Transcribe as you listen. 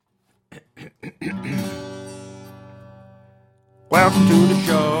Welcome to the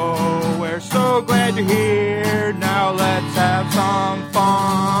show. We're so glad you're here. Now let's have some fun.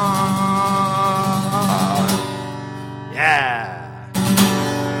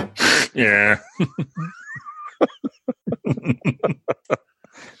 Yeah. Yeah.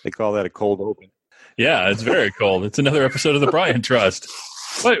 They call that a cold open. Yeah, it's very cold. It's another episode of the Brian Trust.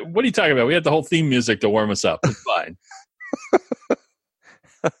 What are you talking about? We had the whole theme music to warm us up. It's fine.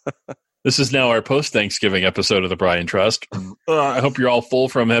 This is now our post-Thanksgiving episode of the Brian Trust. I hope you're all full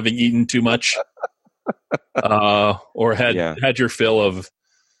from having eaten too much or had your fill of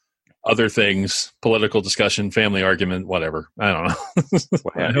other things, political discussion, family argument, whatever. I don't know.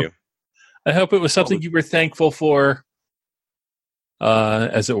 What have you? I hope it was something you were thankful for,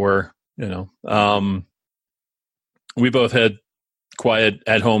 as it were. We both had quiet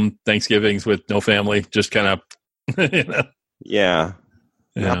at-home Thanksgivings with no family, just kind of, Yeah.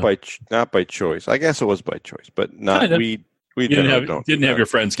 Not by choice. I guess it was by choice, but not kind of. we didn't have your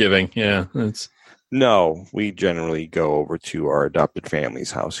Friendsgiving. Yeah, no. We generally go over to our adopted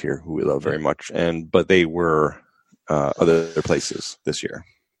family's house here, who we love very much, but they were other places this year.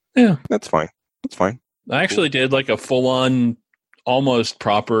 Yeah, that's fine. That's fine. I actually did like a full-on, almost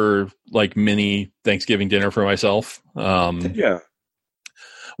proper like mini Thanksgiving dinner for myself. Yeah.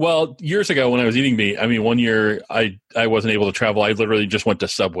 Well, years ago when I was eating meat, I mean, one year I wasn't able to travel. I literally just went to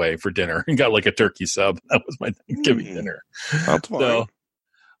Subway for dinner and got like a turkey sub. That was my Thanksgiving dinner. That's fine.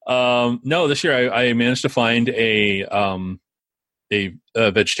 So, no, this year I managed to find a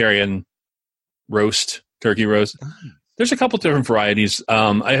vegetarian turkey roast. There's a couple different varieties.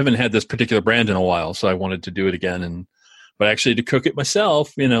 I haven't had this particular brand in a while, so I wanted to do it again. But actually to cook it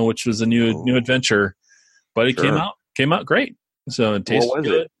myself, which was a new adventure. But it came out great. So it tasted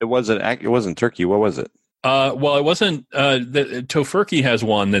good. It wasn't turkey. What was it? Well, it wasn't. The Tofurkey has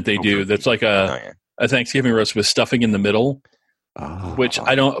one that they do that's like a Thanksgiving roast with stuffing in the middle, which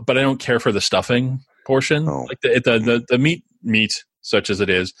I don't. But I don't care for the stuffing portion. Like the meat, such as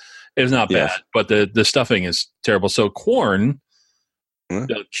it is not bad, but the stuffing is terrible. So corn,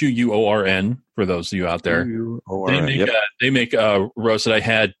 Quorn, for those of you out there, they make a roast that I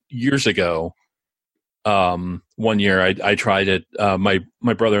had years ago. One year I tried it. My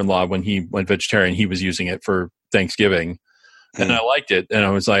brother-in-law, when he went vegetarian, he was using it for Thanksgiving, and I liked it. And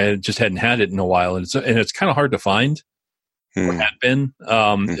I just hadn't had it in a while, and it's kind of hard to find. Or had been.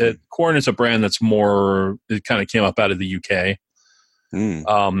 Corn is a brand that's more. It kind of came up out of the UK.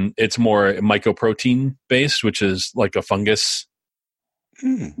 It's more mycoprotein based, which is like a fungus,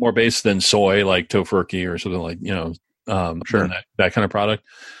 more based than soy, like Tofurkey or something like that kind of product.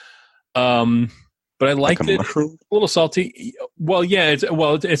 But I liked it. A little salty. Well, yeah.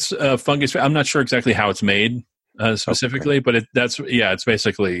 It's fungus. I'm not sure exactly how it's made specifically, but it's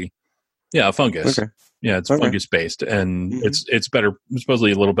basically a fungus. Okay. Yeah, it's fungus based, and it's better.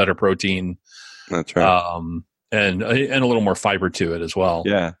 Supposedly a little better protein. That's right. And a little more fiber to it as well.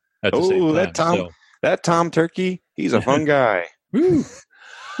 Yeah. That Tom Turkey, he's a fun guy. Woo.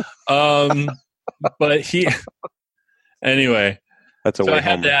 But anyway. I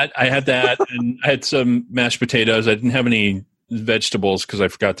had that, and I had some mashed potatoes. I didn't have any vegetables because I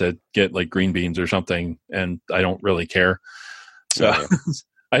forgot to get like green beans or something, and I don't really care. So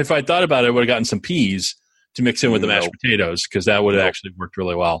if I thought about it, I would have gotten some peas to mix in with the mashed potatoes because that would have actually worked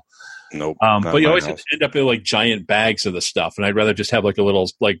really well. Nope. But you always end up in like giant bags of the stuff, and I'd rather just have like a little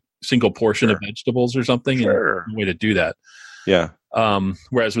like single portion of vegetables or something. Sure. And a way to do that. Yeah.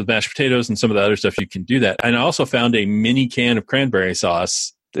 Whereas with mashed potatoes and some of the other stuff, you can do that. And I also found a mini can of cranberry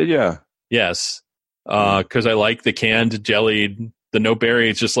sauce. Did you? Yes. Because I like the canned jellied, the no berry.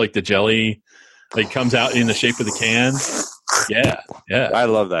 It's just like the jelly. It comes out in the shape of the can. Yeah. Yeah. I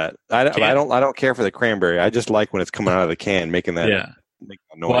love that. I don't care for the cranberry. I just like when it's coming out of the can, making that. Yeah.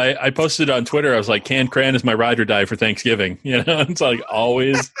 Noise. Well, I posted on Twitter. I was like, canned cran is my ride or die for Thanksgiving. It's like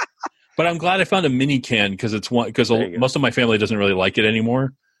always. But I'm glad I found a mini can because most of my family doesn't really like it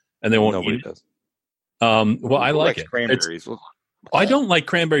anymore, and they won't eat it. Does. Well, I like it. Cranberries. I don't like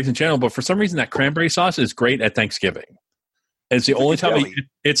cranberries in general, but for some reason that cranberry sauce is great at Thanksgiving. It's the only time.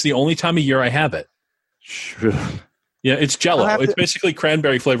 It's the only time of year I have it. Sure. Yeah, it's Jell-O. It's basically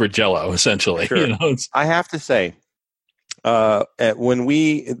cranberry flavored Jell-O, essentially. Sure. I have to say, at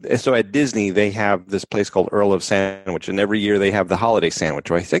Disney they have this place called Earl of Sandwich, and every year they have the holiday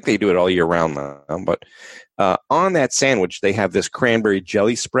sandwich. I think they do it all year round now, but on that sandwich they have this cranberry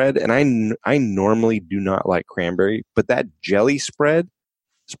jelly spread, and I normally do not like cranberry, but that jelly spread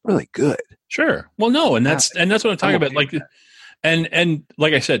is really good. Sure. Well, no, and that's what I'm talking about. Like, and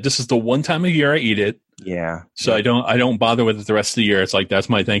like I said, this is the one time of year I eat it. Yeah. So I don't bother with it the rest of the year. It's like that's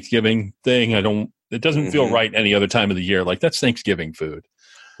my Thanksgiving thing. I don't It doesn't feel right any other time of the year. Like, that's Thanksgiving food.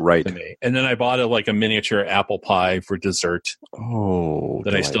 Right. To me. And then I bought a miniature apple pie for dessert. Oh,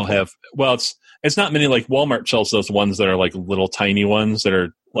 that delightful. I still have. Well, it's not many. Like, Walmart sells those ones that are like little tiny ones that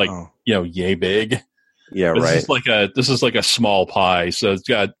are like, yay big. Yeah, but right. This is like a small pie. So it's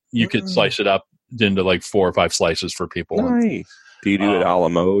got, you could slice it up into like 4 or 5 slices for people. Nice. Do you do it a la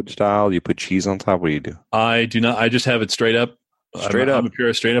mode style? Do you put cheese on top? What do you do? I do not. I just have it straight up. I'm a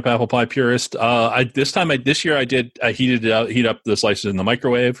purist, straight up apple pie purist. This year I heat up the slices in the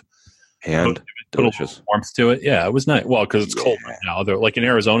microwave, and put a little warmth to it. Yeah, it was nice. Well, because it's cold right now. Like in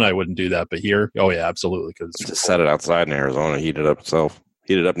Arizona, I wouldn't do that, but here, oh yeah, absolutely. Because just set it outside in Arizona, heat it up itself,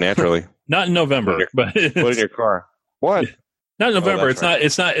 heat it up naturally. Not in November, but put it in your car. What? Not in November. It's right.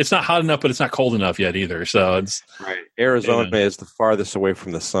 It's not hot enough, but it's not cold enough yet either. So it's right. Arizona is the farthest away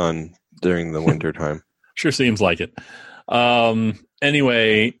from the sun during the winter time. Sure seems like it.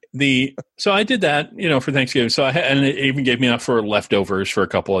 Anyway, so I did that, for Thanksgiving. So and it even gave me enough for leftovers for a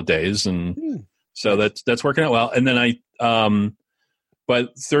couple of days, and so that's working out well. And then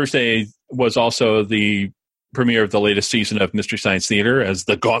but Thursday was also the premiere of the latest season of Mystery Science Theater as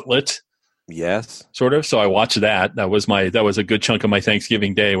the Gauntlet. Yes, sort of. So I watched that. That was a good chunk of my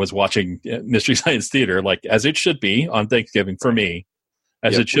Thanksgiving day, was watching Mystery Science Theater, like as it should be on Thanksgiving for me,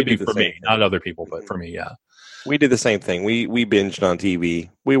 as it should be for me, not other people, but for me, yeah. We did the same thing. We binged on TV.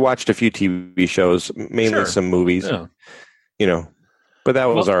 We watched a few TV shows, mainly some movies. Yeah. But that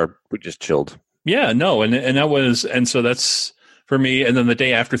was we just chilled. Yeah, no, and so that's for me. And then the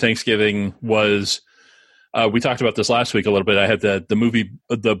day after Thanksgiving was. We talked about this last week a little bit. I had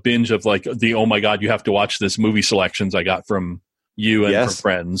the binge of like oh my God, you have to watch this movie selections I got from you and from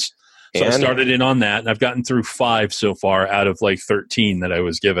friends. So I started in on that, and I've gotten through 5 so far out of like 13 that I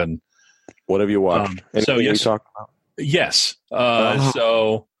was given. What have you watched? Anything you talk about? Yes.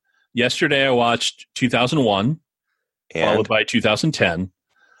 So yesterday I watched 2001, followed by 2010.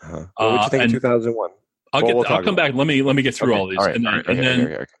 What would you think of 2001? I'll come back. Let me get through all these. Right, and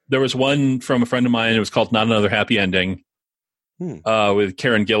then there was one from a friend of mine. It was called Not Another Happy Ending with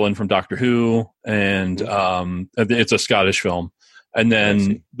Karen Gillan from Doctor Who. And it's a Scottish film. And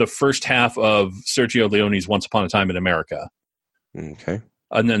then the first half of Sergio Leone's Once Upon a Time in America. Okay.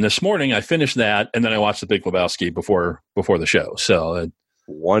 And then this morning I finished that. And then I watched The Big Lebowski before the show. So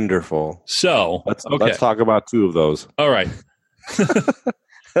wonderful. So let's talk about 2 of those. All right.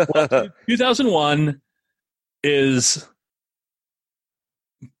 Well, 2001 is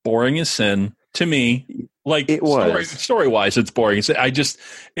boring as sin to me. Like it was story wise, it's boring.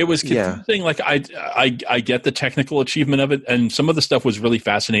 It was confusing. Yeah. Like I get the technical achievement of it, and some of the stuff was really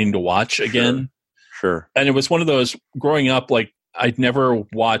fascinating to watch again. Sure. And it was one of those growing up. Like I'd never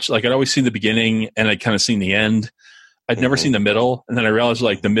watched. Like I'd always seen the beginning, and I'd kind of seen the end. I'd never seen the middle, and then I realized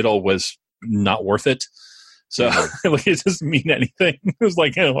like the middle was not worth it. So like it doesn't mean anything. It was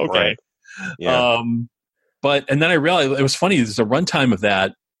like, okay. Right. Yeah. And then I realized it was funny. The runtime of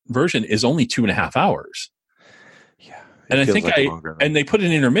that version is only 2.5 hours. Yeah. And I think and they put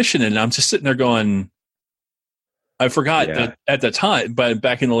an intermission in, and I'm just sitting there going, I forgot that at the time, but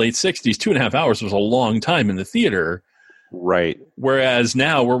back in the late 60s, 2.5 hours was a long time in the theater. Right. Whereas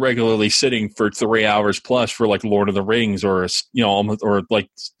now we're regularly sitting for 3 hours plus for like Lord of the Rings or like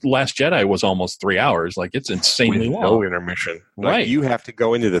Last Jedi was almost 3 hours. Like it's insanely long. No intermission. Right. You have to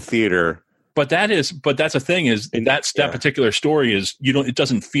go into the theater. But that's the thing is that particular story is it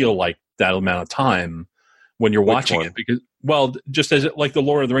doesn't feel like that amount of time when you're watching it because just as like the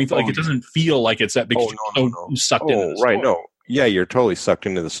Lord of the Rings, like it doesn't feel like it's that because you're so sucked into the story. Right, no. Yeah, you're totally sucked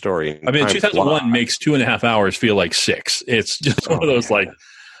into the story. I mean, 2001 makes 2.5 hours feel like 6. It's just one of those like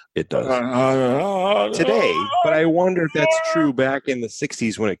it does today. But I wonder if that's true back in the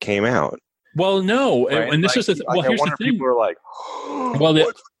 60s when it came out. Well, no, right? And this is here's the thing. People are like,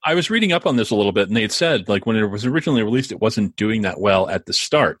 I was reading up on this a little bit, and they had said like when it was originally released, it wasn't doing that well at the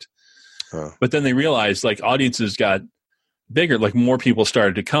start. But then they realized like audiences got bigger, like more people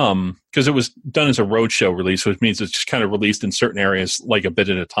started to come because it was done as a roadshow release, which means it's just kind of released in certain areas like a bit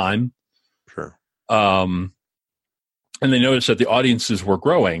at a time. Sure. And they noticed that the audiences were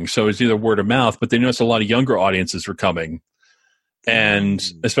growing, so it's either word of mouth, but they noticed a lot of younger audiences were coming. And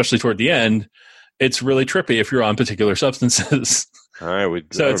especially toward the end, it's really trippy if you're on particular substances. I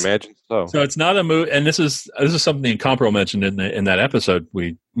would imagine so. So it's not a movie, and this is something Compro mentioned in that episode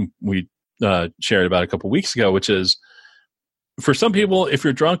we shared about a couple weeks ago, which is for some people, if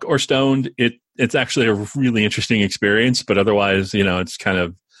you're drunk or stoned, it's actually a really interesting experience. But otherwise, it's kind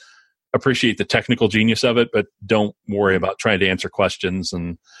of appreciate the technical genius of it, but don't worry about trying to answer questions.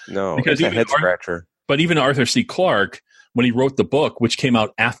 And because it's a head scratcher. But even Arthur C. Clarke, when he wrote the book, which came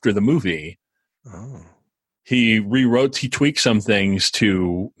out after the movie, Oh. He tweaked some things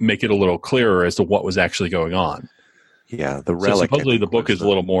to make it a little clearer as to what was actually going on. Yeah, the So relic. supposedly the book is a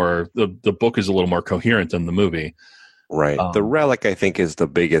little more the book is a little more coherent than the movie. Right. The relic, I think, is the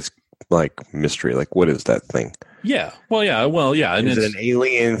biggest mystery. Like, what is that thing? Yeah. Well, yeah. And is it an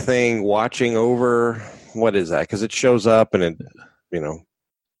alien thing watching over? What is that? Because it shows up and it,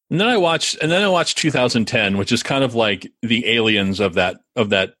 And then I watched 2010, which is kind of like the aliens of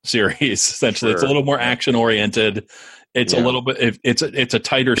that series. Essentially, It's a little more action oriented. It's a little bit. It's a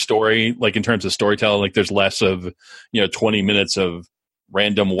tighter story, like in terms of storytelling. Like there's less of 20 minutes of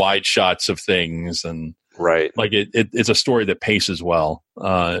random wide shots of things, and right. Like it's a story that paces well,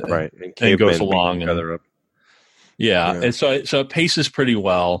 right, and goes along. And so it paces pretty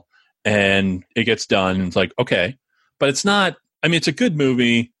well, and it gets done. And it's like okay, but it's not. I mean, it's a good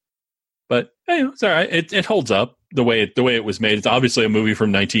movie. But it's all right. It holds up the way it was made. It's obviously a movie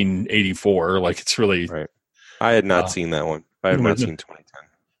from 1984. Like it's really right. I had not seen that one. I have not seen 2010.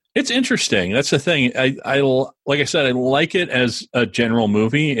 It's interesting. That's the thing. I like I said, I like it as a general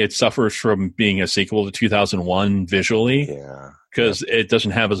movie. It suffers from being a sequel to 2001 visually, because it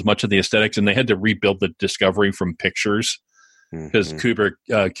doesn't have as much of the aesthetics, and they had to rebuild the Discovery from pictures because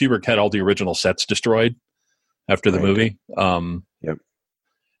Kubrick had all the original sets destroyed after the movie.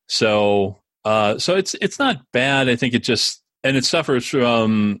 So it's not bad. I think it suffers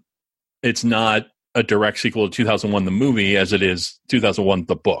from, it's not a direct sequel to 2001, the movie, as it is 2001,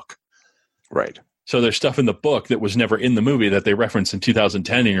 the book. Right. So there's stuff in the book that was never in the movie that they reference in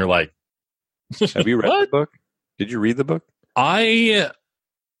 2010. And you're like, have you read the book? Did you read the book? I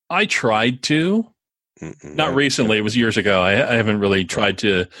tried to. Not recently. It was years ago. I haven't really tried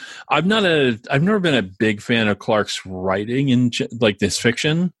to. I've never been a big fan of Clark's writing in like this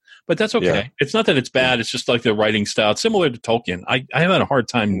fiction, but that's okay. Yeah. It's not that it's bad. It's just like the writing style. It's similar to Tolkien. I have had a hard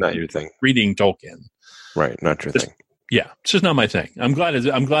time reading Tolkien. Right. Not your thing. Yeah. It's just not my thing. I'm glad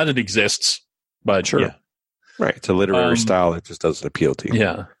it exists, but sure. Yeah. Right. It's a literary style that just doesn't appeal to you.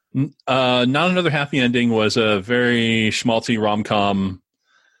 Yeah. Not Another Happy Ending was a very schmaltzy rom-com,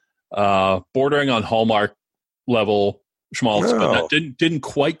 bordering on Hallmark level schmaltz, but that didn't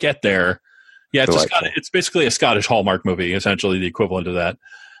quite get there. Yeah, it's basically a Scottish Hallmark movie, essentially the equivalent of that.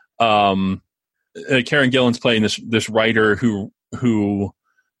 Karen Gillan's playing this writer who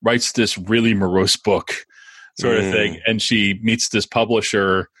writes this really morose book sort of thing, and she meets this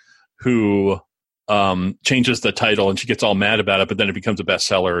publisher who changes the title, and she gets all mad about it, but then it becomes a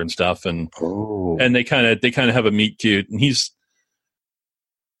bestseller and stuff, and they kind of have a meet cute, and he's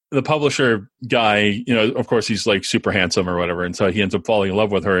the publisher guy, of course he's like super handsome or whatever, and so he ends up falling in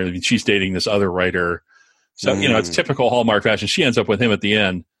love with her, and she's dating this other writer. So it's typical Hallmark fashion. She ends up with him at the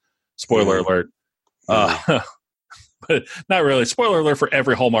end. Spoiler alert. But not really. Spoiler alert for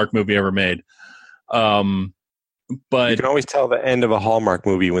every Hallmark movie ever made. But you can always tell the end of a Hallmark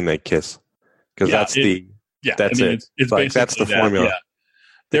movie when they kiss, because that's it. It's like, that's the formula. Yeah.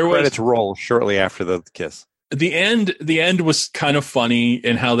 The credits roll shortly after the kiss. The end was kind of funny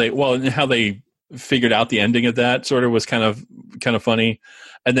in how they figured out the ending of that. Sort of was kind of funny,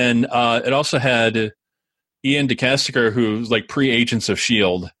 and then it also had Ian DeCastiger, who's like pre-Agents of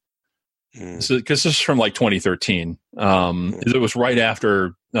S.H.I.E.L.D. So, because this is from like 2013. It was right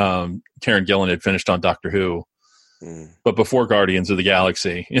after Karen Gillan had finished on Doctor Who, but before Guardians of the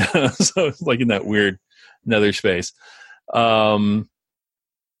Galaxy. So it's like in that weird nether space. And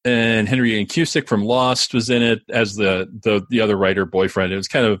Henry Ian Cusick from Lost was in it as the other writer boyfriend. It was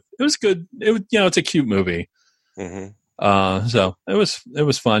good. It's a cute movie. So it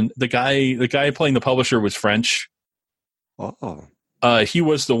was fun. The guy playing the publisher was French. He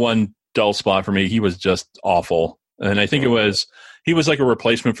was the one dull spot for me. He was just awful, and I think he was like a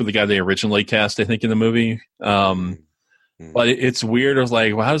replacement for the guy they originally cast, I think, in the movie. But it's weird. I was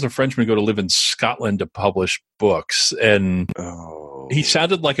like, well, how does a Frenchman go to live in Scotland to publish books? And he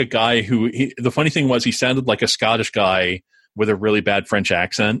sounded like a guy the funny thing was he sounded like a Scottish guy with a really bad French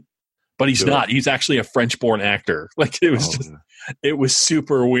accent, but he's not. He's actually a French-born actor. Like it was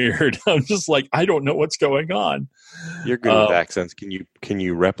super weird. I'm just like, I don't know what's going on. You're good with accents. Can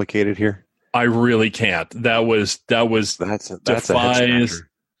you replicate it here? I really can't. That's a head.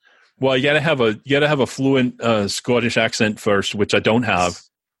 Well, you gotta have a fluent Scottish accent first, which I don't have.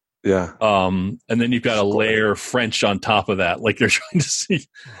 Yeah. And then you've got to layer French on top of that. Like they're trying to see,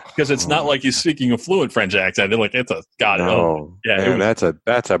 because it's not like he's speaking a fluent French accent. They're like, it's a god. No. Yeah. Man,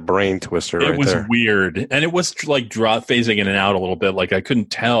 that's a brain twister. It was weird. And it was like phasing in and out a little bit. Like I couldn't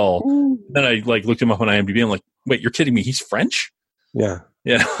tell. Then I like looked him up on IMDb. I'm like, wait, you're kidding me? He's French? Yeah.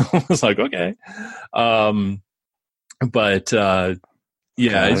 Yeah. I was like, okay. But,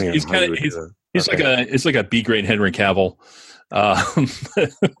 yeah, He's it's like a B grade Henry Cavill,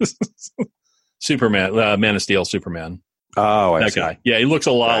 Superman, Man of Steel, Superman. Oh, that guy. Yeah, he looks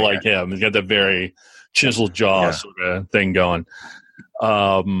a lot like him. He's got that very chiseled jaw sort of thing going.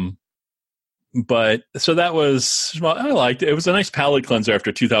 But so that was, I liked it. It was a nice palate cleanser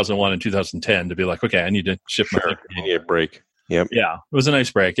after 2001 and 2010 to be like, okay, I need to shift my thinking. You need a break. Yep. Yeah, it was a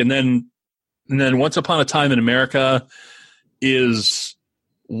nice break. And then Once Upon a Time in America is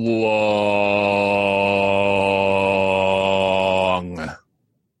long.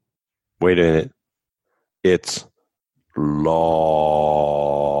 Wait a minute. It's long.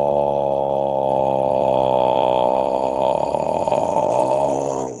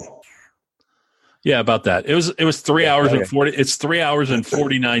 Yeah, about that. It was 3 hours and 40. It's 3 hours and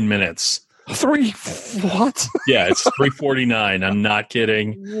 49 minutes. What? Yeah, it's 3:49. I'm not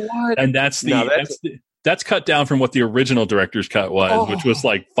kidding. What? And that's cut down from what the original director's cut was, which was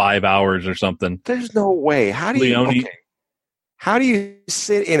like 5 hours or something. There's no way. How do you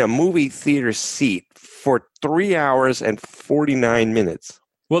sit in a movie theater seat for 3 hours and 49 minutes?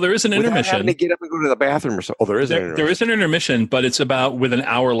 Well, there is an intermission. Having to get up and go to the bathroom or so. Oh, there is an intermission. There is an intermission, but it's about with an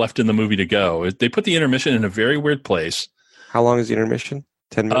hour left in the movie to go. They put the intermission in a very weird place. How long is the intermission?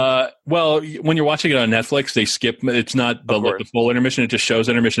 10 minutes? Well, when you're watching it on Netflix, they skip. It's not the full intermission. It just shows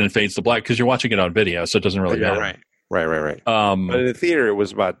intermission and fades to black because you're watching it on video, so it doesn't really matter. Right. But in the theater, it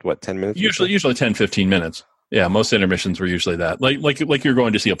was about, 10 minutes? Usually 10, 15 minutes. Yeah, most intermissions were usually that. Like you're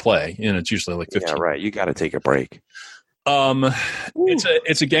going to see a play, and it's usually like 15. Yeah, right. You got to take a break.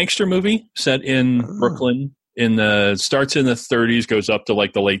 It's a gangster movie set in Brooklyn. Starts in the 30s, goes up to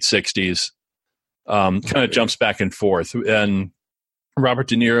like the late 60s. Kind of jumps back and forth, and Robert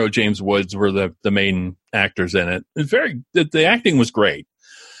De Niro, James Woods were the main actors in it. The acting was great.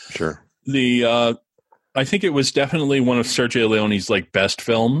 Sure. I think it was definitely one of Sergio Leone's like best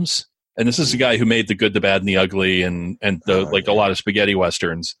films. And this is a guy who made The Good, the Bad, and the Ugly, and a lot of spaghetti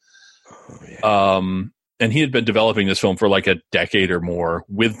westerns. And he had been developing this film for like a decade or more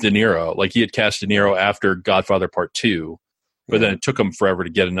with De Niro. Like he had cast De Niro after Godfather Part 2, but then it took him forever to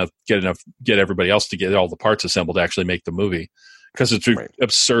get everybody else to get all the parts assembled to actually make the movie because it's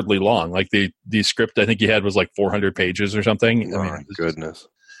absurdly long. Like the script I think he had was like 400 pages or something. Oh, my goodness.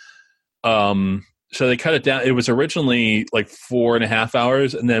 So they cut it down. It was originally like 4.5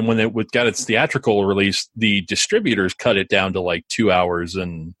 hours, and then when it got its theatrical release, the distributors cut it down to like 2 hours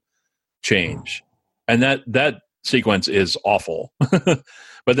and change. And that sequence is awful.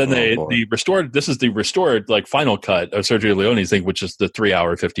 But then they restored. This is the restored like final cut of Sergio Leone's thing, which is the 3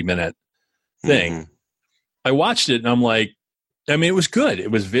 hour 50-minute thing. Mm-hmm. I watched it and I'm like, I mean, it was good.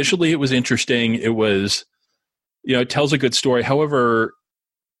 It was visually, it was interesting. It was, it tells a good story. However,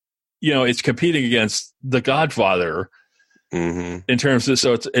 it's competing against The Godfather in terms of,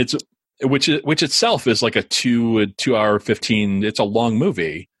 so it's which itself is like a 2 hour 15. It's a long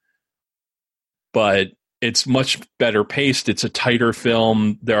movie, but it's much better paced. It's a tighter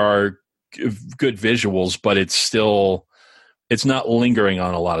film. There are good visuals, but it's not lingering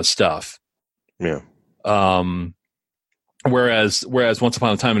on a lot of stuff. Yeah. Whereas Once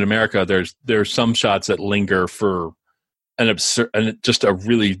Upon a Time in America, there's some shots that linger for an absurd and just a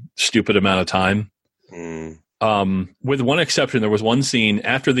really stupid amount of time. With one exception, there was one scene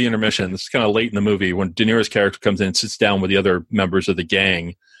after the intermission. This is kind of late in the movie when De Niro's character comes in and sits down with the other members of the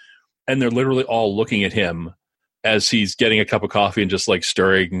gang, and they're literally all looking at him as he's getting a cup of coffee and just like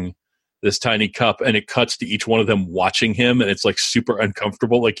stirring this tiny cup, and it cuts to each one of them watching him, and it's like super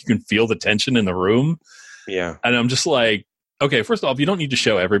uncomfortable. Like you can feel the tension in the room. Yeah. And I'm just like, okay, first off, you don't need to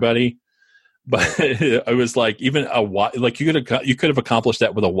show everybody, but I was like, even like you could have accomplished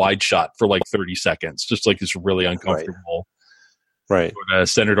that with a wide shot for like 30 seconds, just like it's really uncomfortable. Right.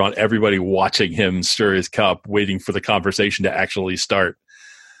 Centered on everybody watching him stir his cup, waiting for the conversation to actually start.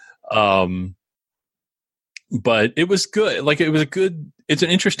 But it was good. Like it's an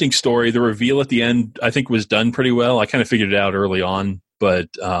interesting story. The reveal at the end, I think, was done pretty well. I kind of figured it out early on, but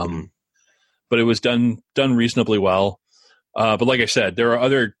it was done reasonably well. But like I said, there are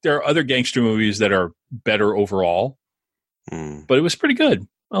other gangster movies that are better overall. But it was pretty good.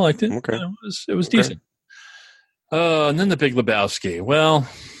 I liked it. Okay. It was decent. And then The Big Lebowski. Well,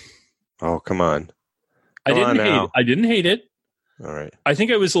 oh, come on. I didn't hate it. All right. I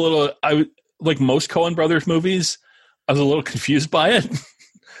think I was like most Coen Brothers movies, I was a little confused by it.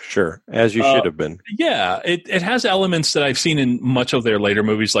 Sure, as you should have been. Yeah, it has elements that I've seen in much of their later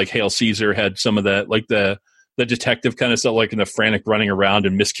movies, like Hail Caesar had some of that, like the detective kind of stuff, like in the frantic running around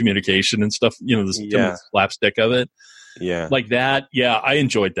and miscommunication and stuff, the slapstick of it. Yeah. Like that. Yeah, I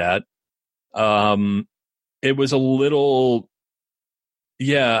enjoyed that. It was a little,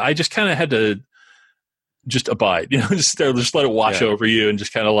 I just kind of had to just abide, just let it wash over you, and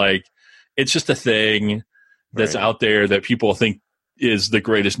just kind of like, it's just a thing that's out there that people think is the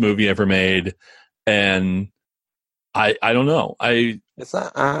greatest movie ever made. And I don't know. It's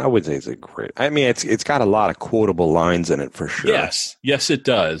not, I would say it's a great, I mean, it's got a lot of quotable lines in it for sure. Yes, it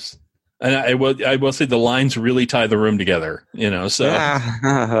does. And I will say the lines really tie the room together, so.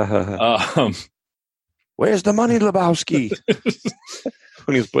 Where's the money, Lebowski?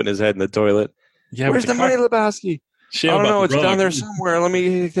 When he was putting his head in the toilet. Yeah, where's the money, Lebowski? I don't know. It's down there somewhere. Let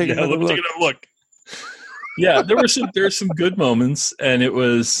me take another look. Yeah, there's some good moments, and it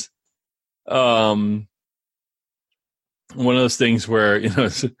was one of those things where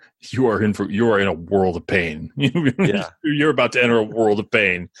you are in a world of pain. You're about to enter a world of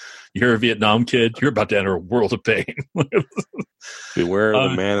pain. You're a Vietnam kid. You're about to enter a world of pain. Beware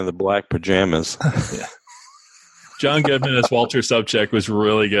of the man in the black pajamas. Yeah. John Goodman as Walter Sobchak was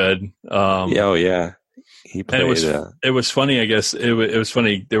really good. He played. And it was funny. I guess it was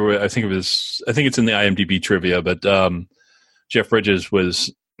funny. I think it's in the IMDb trivia, but Jeff Bridges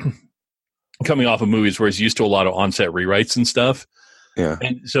was coming off of movies where he's used to a lot of on-set rewrites and stuff. Yeah.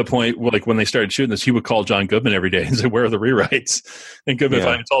 And to the point where, like, when they started shooting this, he would call John Goodman every day and say, "Where are the rewrites?" And Goodman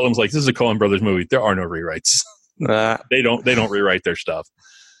finally told him, "Like, this is a Coen Brothers movie. There are no rewrites. They don't rewrite their stuff."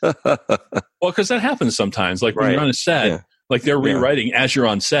 Well, because that happens sometimes. Like when you're on a set, like they're rewriting as you're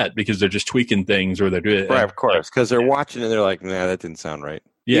on set because they're just tweaking things or they're doing it. Right, of course, because they're watching and they're like, "Nah, that didn't sound right."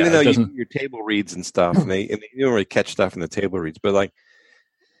 Yeah, even though you do your table reads and stuff, and they don't really catch stuff in the table reads, but like,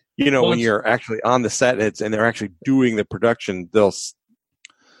 when you're actually on the set and they're actually doing the production, and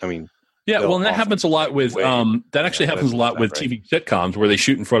that happens a lot with happens a lot with TV sitcoms where they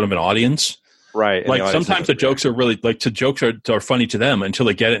shoot in front of an audience. Right. Like sometimes the jokes are really jokes are funny to them until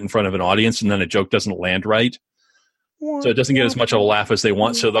they get it in front of an audience, and then a joke doesn't land right. So it doesn't get as much of a laugh as they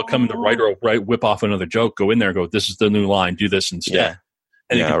want. So they'll come in, the writer will whip off another joke, go in there and go, "This is the new line, do this instead." Yeah.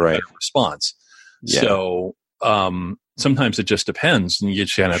 And you get a better response. Yeah. So sometimes it just depends, and you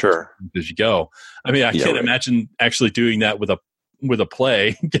just kind of as you go. I mean, I can't imagine actually doing that with a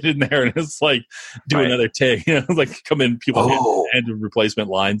play. Get in there and it's like do another take, like come in, people and replacement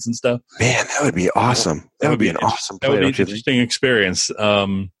lines and stuff. Man, that would be awesome. That would be an awesome play. That would be an interesting experience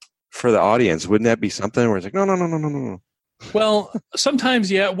for the audience. Wouldn't that be something where it's like, no. Well,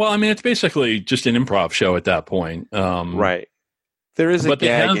 sometimes, yeah. Well, I mean, it's basically just an improv show at that point. Right. There is a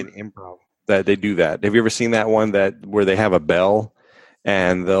gag in improv that they do that. Have you ever seen that one where they have a bell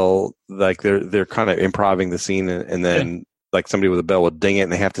and they'll they're kind of improving the scene and then like somebody with a bell will ding it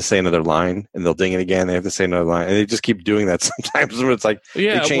and they have to say another line and they'll ding it again. They have to say another line and they just keep doing that sometimes. It's like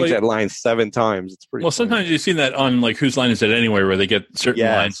they change that line 7 times. It's pretty. Well, funny. Sometimes you've seen that on like Whose Line Is It Anyway, where they get certain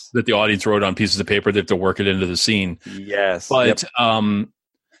lines that the audience wrote on pieces of paper. They have to work it into the scene. Yes, but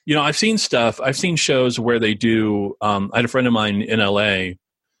I've seen stuff. I've seen shows where they do. I had a friend of mine in LA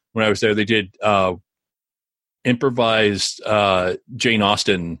when I was there. They did improvised Jane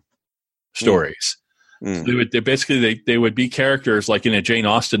Austen stories. So they would be characters like in a Jane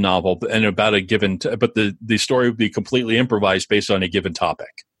Austen novel and about a given but the story would be completely improvised based on a given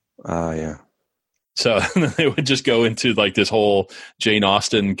topic. Yeah. So they would just go into like this whole Jane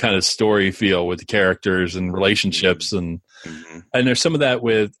Austen kind of story feel with the characters and relationships and there's some of that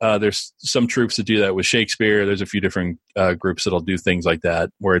with there's some troupes that do that with Shakespeare. There's a few different groups that'll do things like that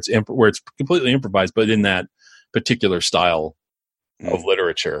where it's completely improvised but in that particular style of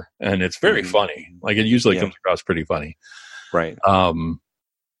literature, and it's very funny. Like it usually comes across pretty funny, right? But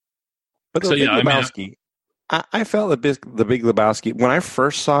the Big Lebowski, I felt the Big Lebowski when I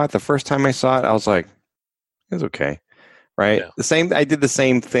first saw it. The first time I saw it, I was like, "It's okay," right? Yeah. I did the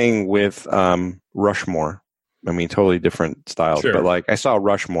same thing with Rushmore. I mean, totally different styles, but like I saw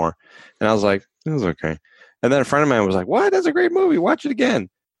Rushmore, and I was like, "It was okay." And then a friend of mine was like, "What? That's a great movie. Watch it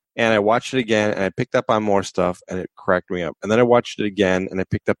again." And I watched it again, and I picked up on more stuff, and it cracked me up. And then I watched it again, and I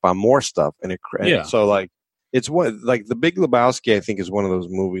picked up on more stuff, and it cracked. So like, it's like The Big Lebowski. I think is one of those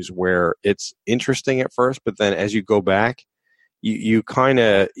movies where it's interesting at first, but then as you go back, you kind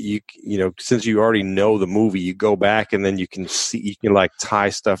of since you already know the movie, you go back and then you can like tie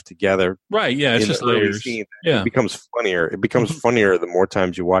stuff together. Right? Yeah, it's just layers. It becomes funnier. It becomes funnier the more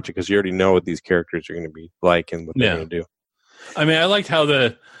times you watch it because you already know what these characters are going to be like and what they're going to do. I mean, I liked how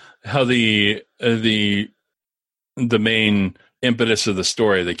the main impetus of the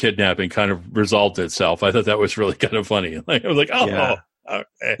story, the kidnapping, kind of resolved itself. I thought that was really kind of funny. Like I was like, okay.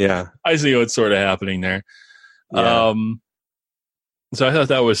 I see what's sort of happening there. Yeah. So I thought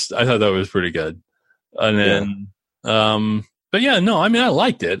that was pretty good. And then, but yeah, no, I mean, I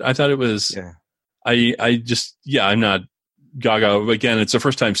liked it. I thought it was. Yeah. I'm not Gaga again. It's the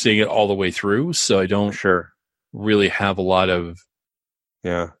first time seeing it all the way through, so I don't really have a lot of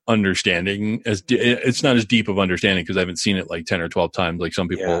understanding. It's not as deep of understanding because I haven't seen it like 10 or 12 times like some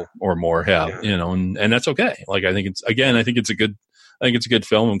people or more have. You know, and that's okay. Like I think it's a good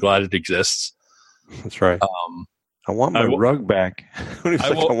film. I'm glad it exists. That's right. I want my rug back.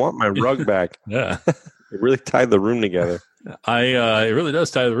 I want my rug back. Yeah. It really tied the room together. It really does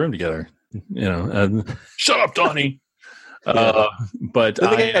tie the room together. You know, shut up, Donnie. But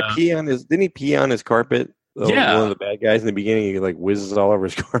didn't he pee on his carpet? One of the bad guys in the beginning, he like whizzes all over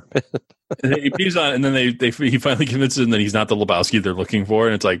his carpet. He pees on it, and then he finally convinces him that he's not the Lebowski they're looking for,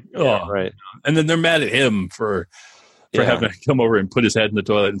 and it's like, right. And then they're mad at him for having to come over and put his head in the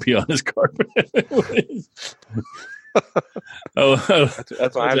toilet and pee on his carpet.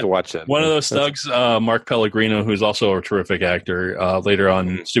 That's why I have to watch that. One of those thugs, Mark Pellegrino, who's also a terrific actor, later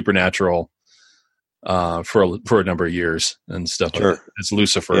on Supernatural, for a number of years and stuff. Sure. It's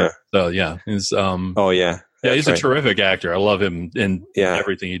Lucifer. So he's he's a terrific actor. I love him in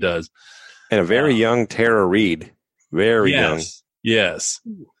everything he does. And a very young Tara Reid, very young. Yes.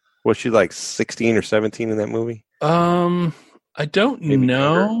 Was she like 16 or 17 in that movie? I don't know.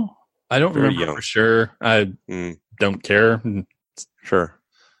 Younger? I don't remember for sure. I don't care. Sure.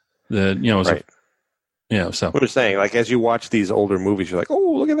 So we're saying, like, as you watch these older movies, you're like,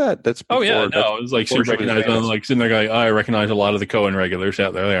 oh, look at that. That's before, it was like super recognized. I'm like sitting there going, I recognize a lot of the Coen regulars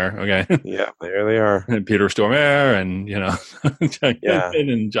out there. They are okay. Yeah, there they are. And Peter Stormare, and John Goodman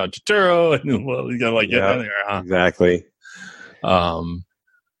and John Turturro, and there, huh? Exactly.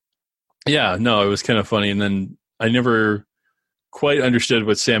 It was kind of funny, and then I never quite understood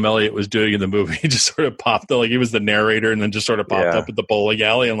what Sam Elliott was doing in the movie. He just sort of popped up, like he was the narrator, and then just sort of popped up at the bowling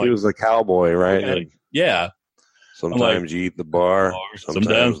alley. I'm like, he was a cowboy, right? Okay. Sometimes you eat the bar.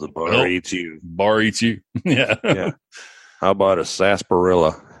 Sometimes the bar eats you. Bar eats you. Yeah. How about a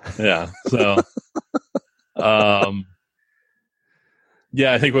sarsaparilla? Yeah. So, I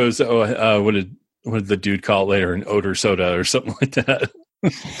think what did the dude call it later? An odor soda or something like that.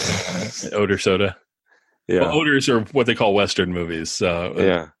 Odor soda. Yeah. Well, odors are what they call Western movies.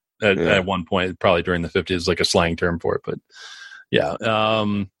 At one point, probably during the 50s, like a slang term for it, but. Yeah.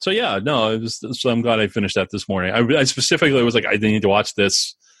 So I'm glad I finished that this morning. I specifically was like, I need to watch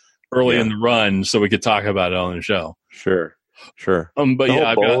this early in the run so we could talk about it on the show. Sure. But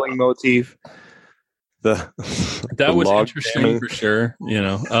the bowling motif. That was interesting jamming. For sure.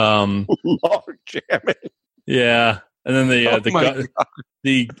 Log jamming. Yeah. And then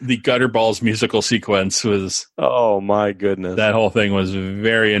the gutter balls musical sequence was. Oh my goodness. That whole thing was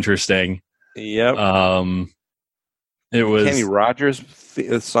very interesting. Yep. It was Kenny Rogers'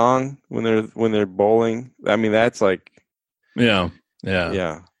 song when they're bowling. I mean, that's like, yeah.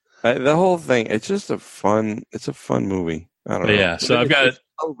 The whole thing. It's just a fun movie. I don't know. Yeah. So it's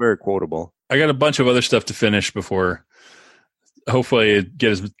very quotable. I got a bunch of other stuff to finish before. Hopefully,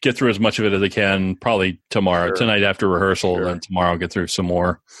 get through as much of it as I can. Probably tomorrow, tonight after rehearsal, and tomorrow I'll get through some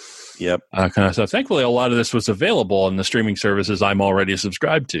more. Yep. Kind of stuff. Thankfully, a lot of this was available on the streaming services I'm already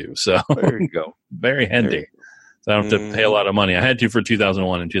subscribed to. So there you go. Very handy. So I don't have to pay a lot of money. I had to for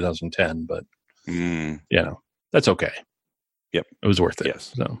 2001 and 2010, but that's okay. Yep, it was worth it.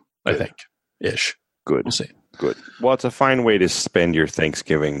 Yes, so I think ish. Good. We'll see. Good. Well, it's a fine way to spend your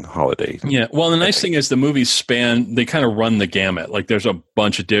Thanksgiving holiday. Yeah. Well, the nice thing is the movies they kind of run the gamut. Like there's a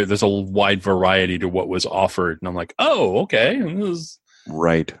there's a wide variety to what was offered, and I'm like, oh, okay.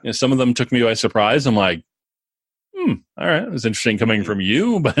 Right. Some of them took me by surprise. I'm like, all right, it was interesting coming from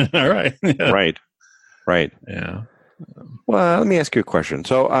you, but all right. Right. Yeah. Well, let me ask you a question.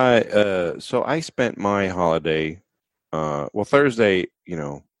 So I spent my holiday, Thursday,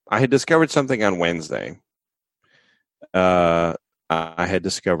 I had discovered something on Wednesday. I had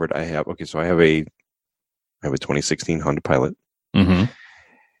discovered I have a 2016 Honda Pilot. Mm-hmm.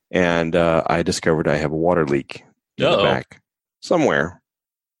 And I discovered I have a water leak in the back somewhere.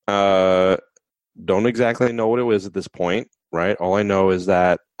 Don't exactly know what it was at this point, right? All I know is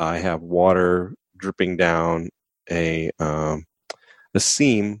that I have water dripping down a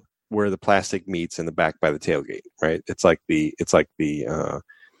seam where the plastic meets in the back by the tailgate, right? It's like the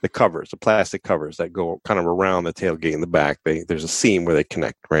covers, the plastic covers that go kind of around the tailgate in the back. There's a seam where they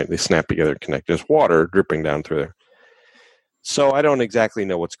connect, right? They snap together, connect. There's water dripping down through there. So I don't exactly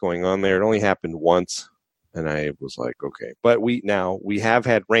know what's going on there. It only happened once, and I was like, okay. But we have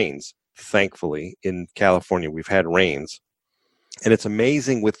had rains, thankfully, in California. We've had rains, and it's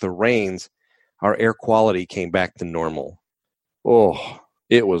amazing with the rains. Our air quality came back to normal. Oh,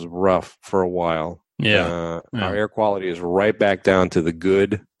 it was rough for a while. Yeah. Our air quality is right back down to the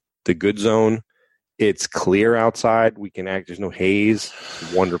good zone. It's clear outside. We can act. There's no haze.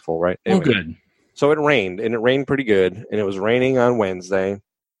 Wonderful, right? Anyway, good. So it rained, and it rained pretty good. And it was raining on Wednesday,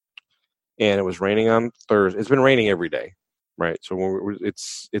 and it was raining on Thursday. It's been raining every day, right? So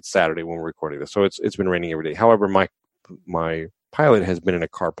it's Saturday when we're recording this. So it's been raining every day. However, my pilot has been in a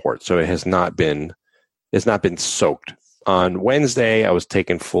carport, so it has not been soaked. On Wednesday, I was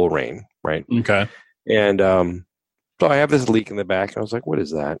taking full rain, right? Okay. And so I have this leak in the back, and I was like, "What is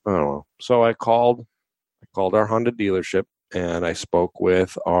that?" I don't know. So I called our Honda dealership, and I spoke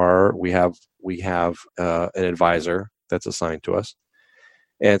with we have an advisor that's assigned to us.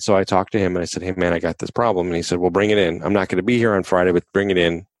 And so I talked to him, and I said, "Hey, man, I got this problem." And he said, "Well, bring it in. I'm not going to be here on Friday, but bring it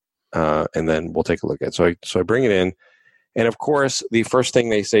in, and then we'll take a look at it." So I bring it in, and of course, the first thing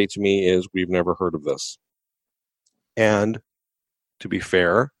they say to me is, "We've never heard of this." And to be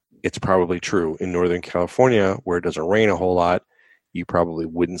fair, it's probably true. In Northern California, where it doesn't rain a whole lot, you probably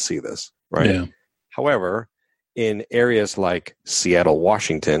wouldn't see this, right? Yeah. However, in areas like Seattle,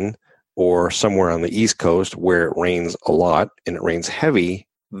 Washington, or somewhere on the East Coast where it rains a lot and it rains heavy,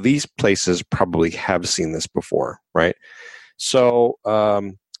 these places probably have seen this before, right? So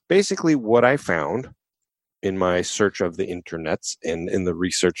basically what I found in my search of the internets and in the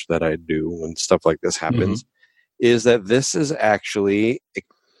research that I do when stuff like this happens is that this is actually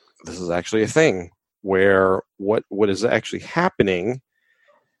a thing where what is actually happening,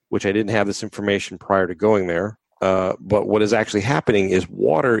 which I didn't have this information prior to going there, but what is actually happening is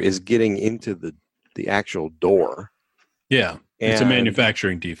water is getting into the actual door. Yeah, it's a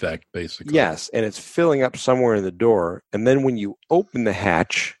manufacturing defect, basically. Yes, and it's filling up somewhere in the door, and then when you open the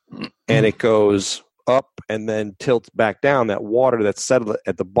hatch and it goes up and then tilts back down, that water that's settled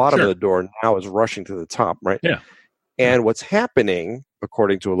at the bottom of the door now is rushing to the top, right? Yeah. And what's happening,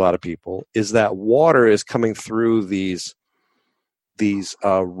 according to a lot of people, is that water is coming through these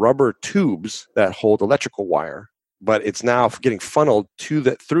rubber tubes that hold electrical wire, but it's now getting funneled through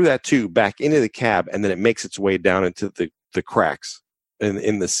that tube back into the cab, and then it makes its way down into the cracks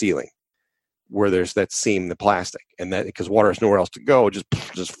in the ceiling where there's that seam, the plastic, and that because water has nowhere else to go, it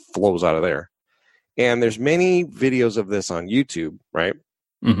just flows out of there. And there's many videos of this on YouTube, right?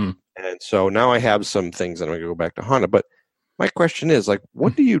 Mm-hmm. And so now I have some things that I'm going to go back to Honda. But my question is, like,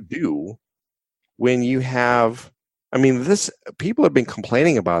 what do you do when you have? I mean, people have been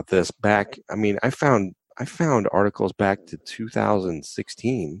complaining about this back. I mean, I found articles back to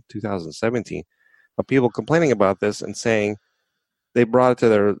 2016, 2017 of people complaining about this and saying they brought it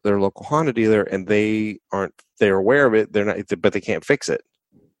to their local Honda dealer and they're aware of it. They're not, but they can't fix it.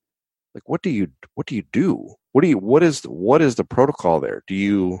 Like, what do you do? What is the protocol there? Do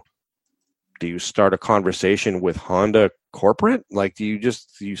you start a conversation with Honda corporate? Like, do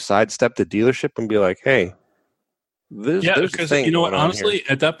you sidestep the dealership and be like, hey, there's because you know what, honestly,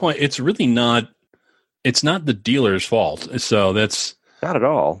 at that point, it's really not the dealer's fault. So that's not at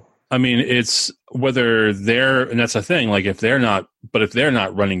all. I mean, it's whether and that's the thing, like if they're not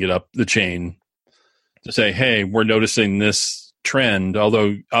running it up the chain to say, hey, we're noticing this trend,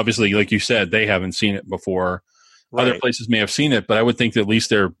 although obviously, like you said, they haven't seen it before. Right. Other places may have seen it, but I would think that at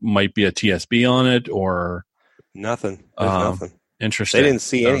least there might be a TSB on it or nothing. There's nothing. Interesting. They didn't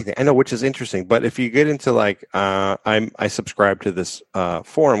see anything. I know, which is interesting. But if you get into like, I subscribe to this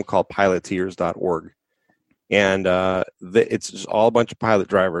forum called piloteers.org, and it's just all a bunch of pilot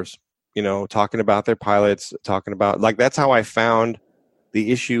drivers, talking about their pilots, talking about like that's how I found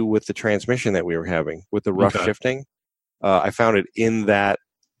the issue with the transmission that we were having with the rough shifting. I found it in that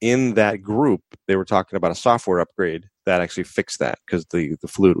group. They were talking about a software upgrade that actually fixed that because the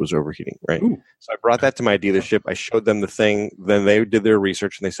fluid was overheating, right? Ooh. So I brought that to my dealership. I showed them the thing. Then they did their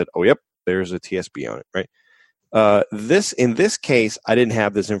research and they said, "Oh, yep, there's a TSB on it," right? In this case, I didn't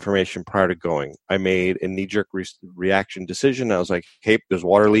have this information prior to going. I made a knee-jerk reaction decision. I was like, "Hey, there's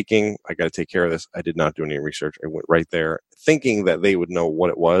water leaking. I got to take care of this." I did not do any research. I went right there, thinking that they would know what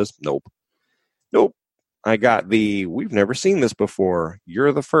it was. Nope. I got we've never seen this before.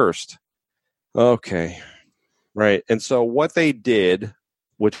 You're the first. Okay. Right. And so what they did,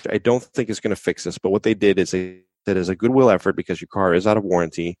 which I don't think is going to fix this, but what they did is they said as a goodwill effort, because your car is out of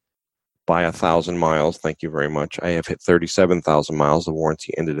warranty by 1,000 miles. Thank you very much. I have hit 37,000 miles. The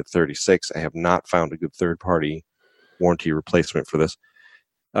warranty ended at 36. I have not found a good third-party warranty replacement for this.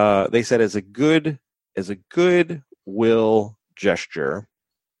 They said as a goodwill gesture,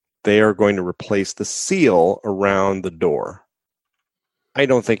 they are going to replace the seal around the door. I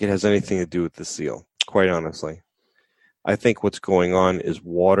don't think it has anything to do with the seal, quite honestly. I think what's going on is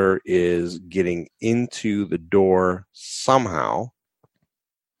water is getting into the door somehow,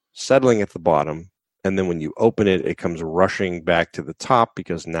 settling at the bottom, and then when you open it, it comes rushing back to the top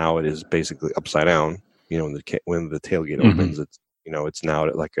because now it is basically upside down. You know, when the tailgate opens, it's it's now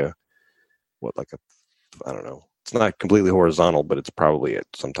at like a I don't know. It's not completely horizontal, but it's probably at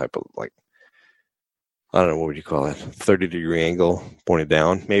some type of like, I don't know, what would you call it? 30-degree angle pointed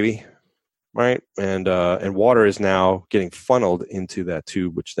down, maybe. Right. And water is now getting funneled into that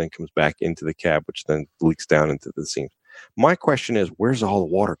tube, which then comes back into the cab, which then leaks down into the seams. My question is, where's all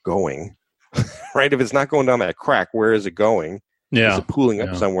the water going? Right? If it's not going down that crack, where is it going? Yeah. Is it pooling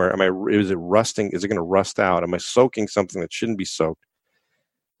up somewhere? Is it rusting? Is it going to rust out? Am I soaking something that shouldn't be soaked?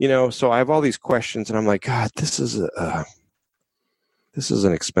 So I have all these questions, and I'm like, God, this is an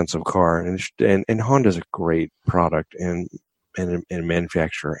expensive car, and Honda's a great product and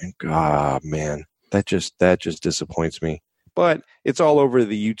manufacturer, and God, man, that just disappoints me. But it's all over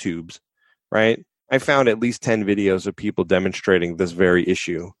the YouTubes, right? I found at least 10 videos of people demonstrating this very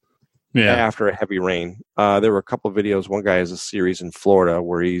issue. Yeah. After a heavy rain. There were a couple of videos. One guy has a series in Florida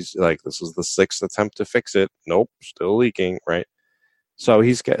where he's like, this is the 6th attempt to fix it. Nope, still leaking, right? So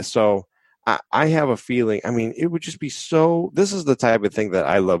I have a feeling, it would just be this is the type of thing that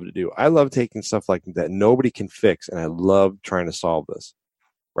I love to do. I love taking stuff like that nobody can fix, and I love trying to solve this,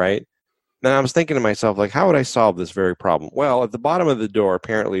 right? Then I was thinking to myself, like, how would I solve this very problem? Well, at the bottom of the door,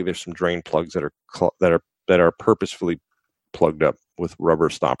 apparently there's some drain plugs that are purposefully plugged up with rubber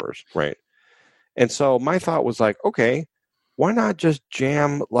stoppers, right? And so my thought was like, okay, why not just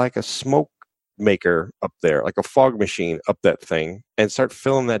jam like a smoke maker up there, like a fog machine up that thing, and start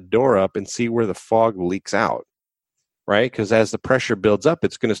filling that door up and see where the fog leaks out, right? Because as the pressure builds up,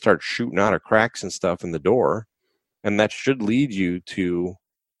 it's going to start shooting out of cracks and stuff in the door, and that should lead you to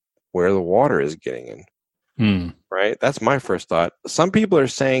where the water is getting in. Right? That's my first thought. Some people are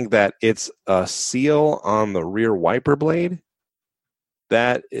saying that it's a seal on the rear wiper blade,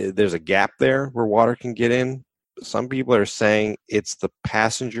 that there's a gap there where water can get in. Some people are saying it's the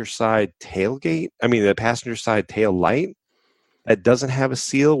passenger side tailgate. The passenger side tail light that doesn't have a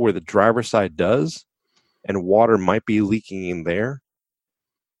seal where the driver's side does, and water might be leaking in there.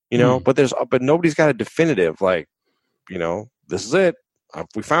 But nobody's got a definitive, like, this is it.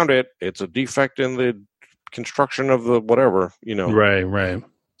 We found it. It's a defect in the construction of the whatever, Right.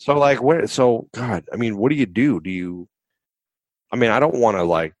 So like, where? So God, what do you do? I don't want to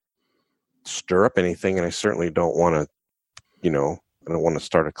like stir up anything, and I certainly don't want to, I don't want to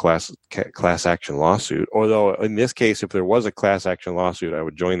start a class action lawsuit. Although in this case, if there was a class action lawsuit, I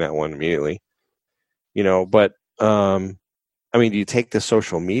would join that one immediately. But do you take to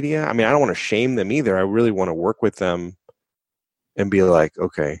social media? I don't want to shame them either. I really want to work with them and be like,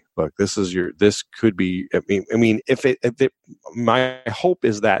 okay, look, this could be. My hope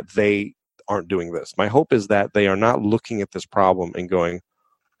is that they aren't doing this. My hope is that they are not looking at this problem and going,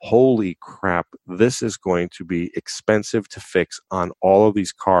 holy crap, this is going to be expensive to fix on all of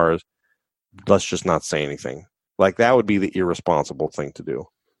these cars. Let's just not say anything. Like, that would be the irresponsible thing to do.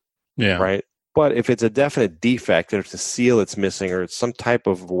 Yeah. Right. But if it's a definite defect, if it's a seal that's missing, or it's some type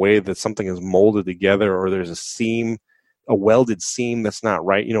of way that something is molded together, or there's a welded seam that's not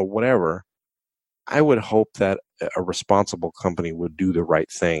right, whatever, I would hope that a responsible company would do the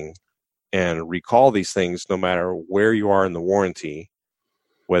right thing and recall these things no matter where you are in the warranty,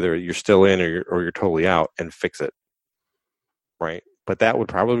 whether you're still in or you're totally out, and fix it. Right. But that would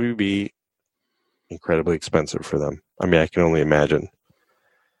probably be incredibly expensive for them. I can only imagine.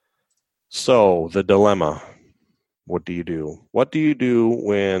 So the dilemma, what do you do? What do you do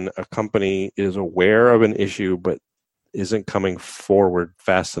when a company is aware of an issue but isn't coming forward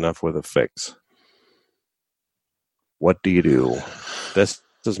fast enough with a fix? What do you do? This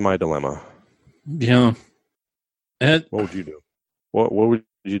is my dilemma. Yeah. What would you do? What would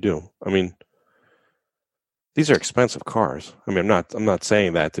you do? These are expensive cars. I'm not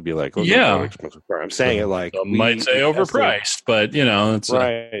saying that to be like, oh, yeah, expensive car. I'm saying it like, some might say overpriced, but it's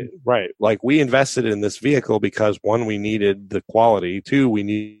right. Like, we invested in this vehicle because, one, we needed the quality. Two, we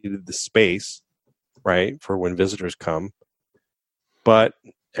needed the space, right, for when visitors come. But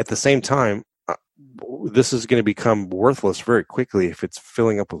at the same time, this is going to become worthless very quickly if it's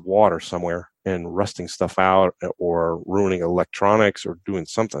filling up with water somewhere and rusting stuff out or ruining electronics or doing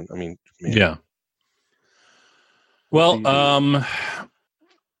something. Man. Yeah. Well,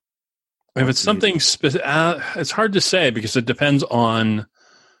 if it's something it's hard to say because it depends on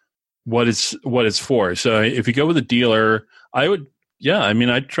what it's for. So if you go with a dealer, I'd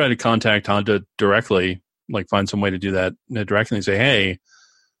try to contact Honda directly, like find some way to do that directly and say, hey,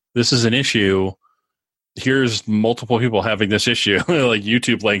 this is an issue. Here's multiple people having this issue. Like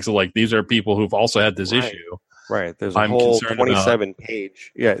YouTube links are like, these are people who've also had this issue. Right. There's a whole 27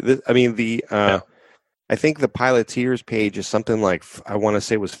 page. Yeah. I think the Piloteers page is something like, I want to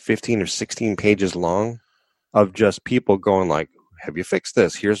say it was 15 or 16 pages long of just people going like, have you fixed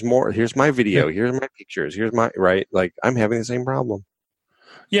this? Here's more. Here's my video. Here's my pictures. Here's my, right? Like, I'm having the same problem.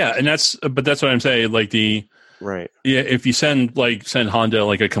 Yeah, and that's what I'm saying. Like right. Yeah, if you send Honda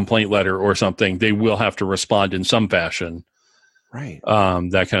like a complaint letter or something, they will have to respond in some fashion. Right.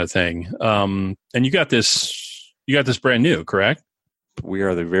 That kind of thing. And you got this brand new, correct? We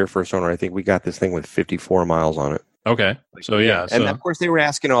are the very first owner. I think we got this thing with 54 miles on it. Okay. So yeah. And of course they were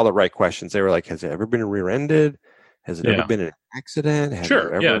asking all the right questions. They were like, has it ever been rear-ended? Has it ever been an accident? Have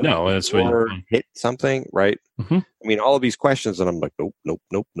sure. You ever That's what you hit something, right? Mm-hmm. I mean, all of these questions, and I'm like, nope.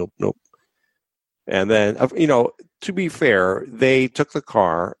 And then, to be fair, they took the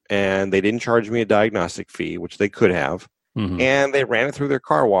car and they didn't charge me a diagnostic fee, which they could have. Mm-hmm. And they ran it through their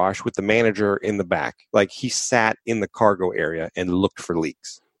car wash with the manager in the back. Like, he sat in the cargo area and looked for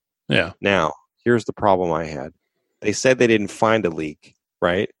leaks. Yeah. Now, here's the problem I had. They said they didn't find a leak,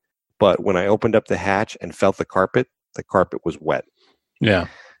 right? But when I opened up the hatch and felt the carpet was wet. Yeah.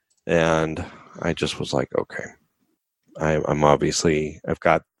 And I just was like, okay, I'm obviously,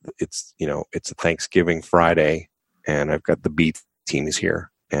 it's a Thanksgiving Friday and I've got the B teams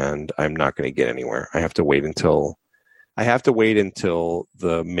here and I'm not going to get anywhere. I have to wait until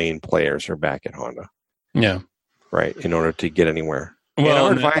the main players are back at Honda. Yeah. Right. In order to get anywhere. Well,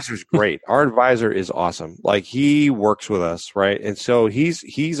 and our advisor's great. Our advisor is awesome. Like, he works with us, right? And so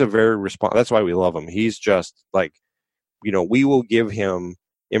he's a very that's why we love him. He's just like, we will give him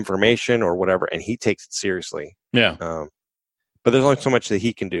information or whatever, and he takes it seriously. Yeah. But there's only so much that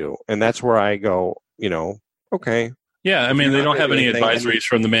he can do, and that's where I go, okay. Yeah, I mean, they don't have any advisories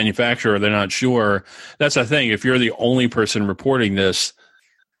from the manufacturer. They're not sure. That's the thing. If you're the only person reporting this,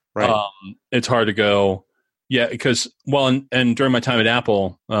 right, it's hard to go. Yeah, because and during my time at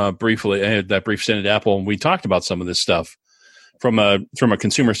Apple, briefly, I had that brief stint at Apple, and we talked about some of this stuff from a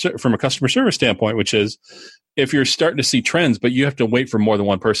customer service standpoint, which is if you're starting to see trends, but you have to wait for more than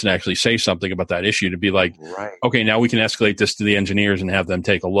one person to actually say something about that issue to be like, right, okay, now we can escalate this to the engineers and have them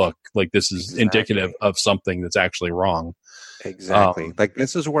take a look. Like, this is indicative of something that's actually wrong. Exactly. Like,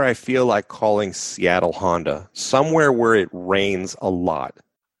 this is where I feel like calling Seattle Honda, somewhere where it rains a lot.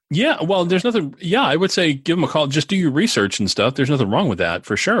 Yeah, well, there's nothing. Yeah, I would say give them a call. Just do your research and stuff. There's nothing wrong with that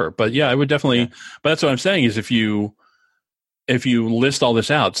for sure. But yeah, I would definitely. Yeah. But that's what I'm saying is if you list all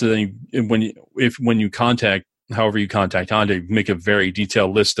this out, so then when you contact, however you contact Honda, make a very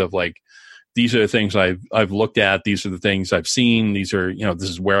detailed list of like, these are the things I've looked at. These are the things I've seen. These are, this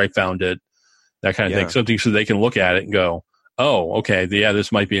is where I found it. That kind of thing. Something so they can look at it and go, oh, okay, yeah,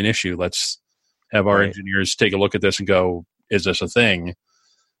 this might be an issue. Let's have our engineers take a look at this and go, is this a thing?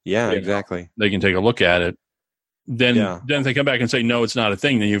 Yeah, exactly. They can take a look at it. Then if they come back and say, no, it's not a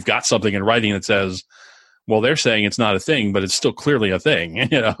thing, then you've got something in writing that says, well, they're saying it's not a thing, but it's still clearly a thing.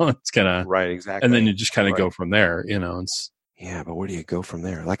 It's kind of right, exactly. And then you just kind of go from there. It's but where do you go from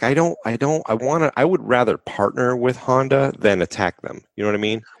there? Like, I would rather partner with Honda than attack them. You know what I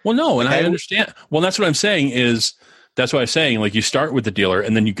mean? Well, no, and I understand. Well, that's what I'm saying is that's what I'm saying. Like, you start with the dealer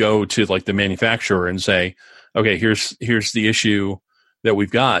and then you go to like the manufacturer and say, okay, here's the issue that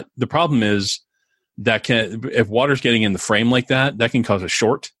we've got. The problem is that if water's getting in the frame like that can cause a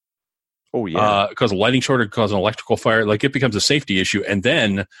short. Oh yeah. Cause a lighting short, or cause an electrical fire. Like, it becomes a safety issue, and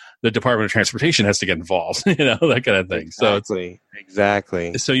then the Department of Transportation has to get involved. That kind of thing.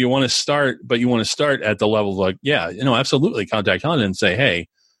 Exactly. So you want to start at the level of like, absolutely contact Honda and say, hey,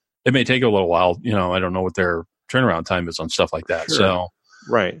 it may take a little while. I don't know what their turnaround time is on stuff like that. Sure. So.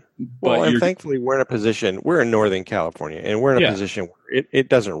 Right. Well, and thankfully we're in Northern California, and we're in a position where it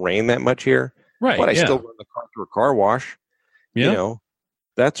doesn't rain that much here. Right. But I still run the car through a car wash. Yeah.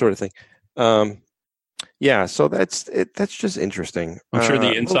 That sort of thing. So that's it. That's just interesting. I'm sure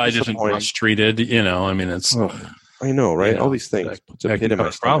the inside isn't rust treated. It's. I know, right? All these things puts a pit in my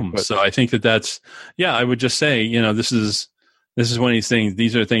stomach. So I think that's. Yeah, I would just say, this is one of these things.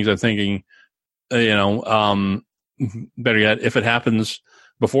 These are things I'm thinking. Better yet, if it happens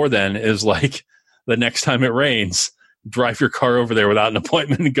before then, is like the next time it rains, drive your car over there without an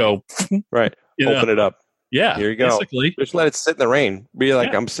appointment and go. Right. Open it up. Yeah. Here you go. Basically. Just let it sit in the rain. Be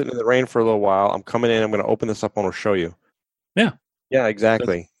like, I'm sitting in the rain for a little while. I'm coming in. I'm going to open this up and I'll show you. Yeah. Yeah,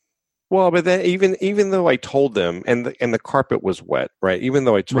 exactly. Well, but then even though I told them and the carpet was wet, right? Even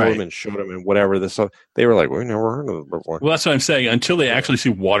though I told them and showed them and whatever, they were like, "We never heard of it before." Well, that's what I'm saying. Until they actually see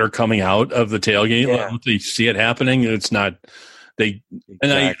water coming out of the tailgate, once they see it happening, it's not. And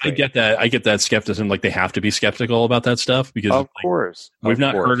I get that. I get that skepticism. Like, they have to be skeptical about that stuff because, of course, we've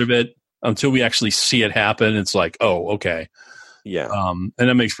not heard of it until we actually see it happen. It's like, oh, okay. Yeah. And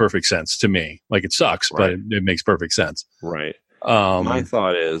that makes perfect sense to me. Like it sucks, but it makes perfect sense. Right. My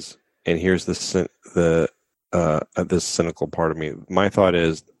thought is, and here's this cynical part of me. My thought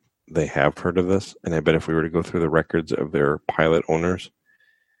is they have heard of this, and I bet if we were to go through the records of their pilot owners,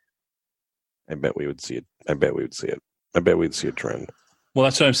 I bet we would see it. I bet we'd see a trend. Well,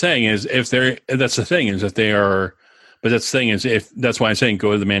 that's what I'm saying is that's the thing is if they are, but that's the thing is that's why I'm saying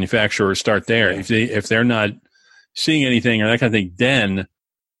go to the manufacturer, start there. Yeah. If they're not seeing anything or that kind of thing, then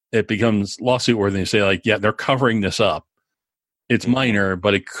it becomes lawsuit worthy. They say like, yeah, they're covering this up. It's minor,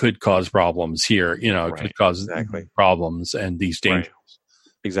 but it could cause problems here. It could cause problems and these dangers. Right.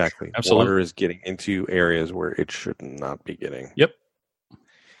 Exactly. Absolutely. Water is getting into areas where it should not be getting. Yep.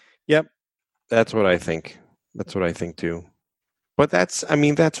 That's what I think. That's what I think too. But that's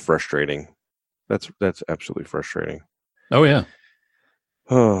frustrating. That's absolutely frustrating. Oh yeah.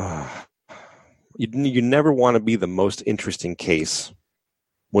 You never want to be the most interesting case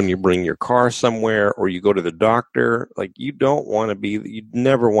when you bring your car somewhere or you go to the doctor. Like you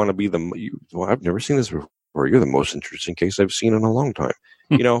never want to be I've never seen this before. You're the most interesting case I've seen in a long time.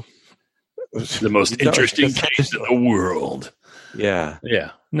 The most interesting case in the world. Yeah.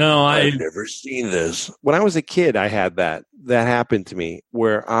 Yeah. No, I've never seen this. When I was a kid, I had that happened to me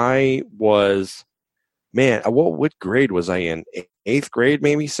where I was, what grade was I in? 8th grade,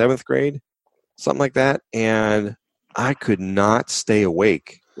 maybe 7th grade, something like that. And I could not stay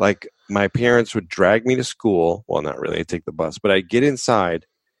awake. Like my parents would drag me to school. Well, not really. I'd take the bus, but I'd get inside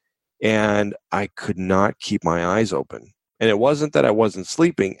and I could not keep my eyes open. And it wasn't that I wasn't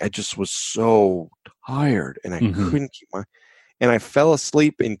sleeping. I just was so tired and I couldn't keep and I fell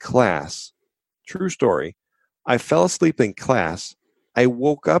asleep in class. True story. I fell asleep in class. I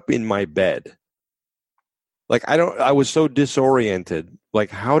woke up in my bed. Like I was so disoriented. Like,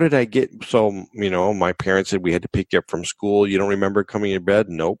 how did I get my parents said we had to pick you up from school. You don't remember coming to bed?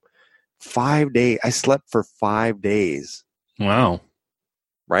 Nope. 5 days. I slept for 5 days. Wow.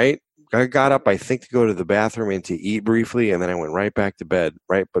 Right? I got up, I think, to go to the bathroom and to eat briefly, and then I went right back to bed.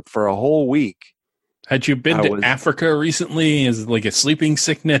 Right? But for a whole week. Had you been to Africa recently? Is it like a sleeping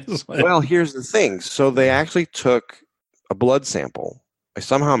sickness? Well, here's the thing. So they actually took a blood sample. I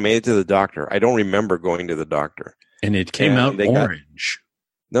somehow made it to the doctor. I don't remember going to the doctor. And it came out orange.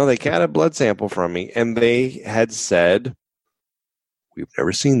 They got a blood sample from me, and they had said, we've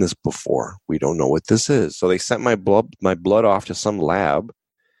never seen this before. We don't know what this is. So they sent my blood off to some lab.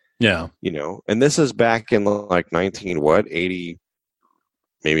 Yeah. And this is back in like 80,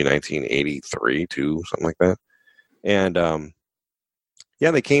 maybe 1983 too, something like that. And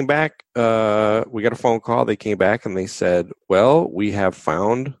they came back. We got a phone call. They came back and they said, well, we have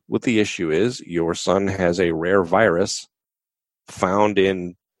found what the issue is. Your son has a rare virus found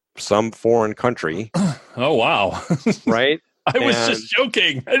in some foreign country. Oh, wow. Right? I was just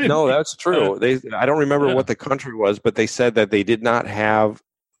joking. No, that's true. I don't remember what the country was, but they said that they didn't have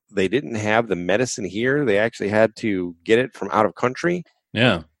the medicine here. They actually had to get it from out of country.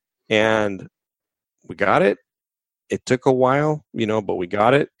 Yeah. And we got it. It took a while, but we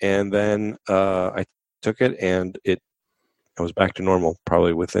got it. And then I took it and I was back to normal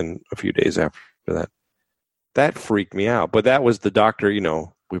probably within a few days after that. That freaked me out. But that was the doctor,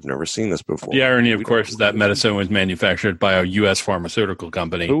 we've never seen this before. The irony, of course, is that medicine was manufactured by a U.S. pharmaceutical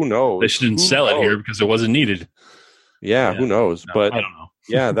company. Who knows? They shouldn't sell it here because it wasn't needed. Yeah, who knows? No, but I don't know.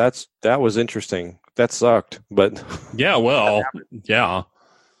 Yeah, that was interesting. That sucked. But yeah, well, yeah.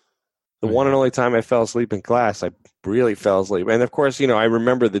 The one and only time I fell asleep in class, I really fell asleep. And of course, I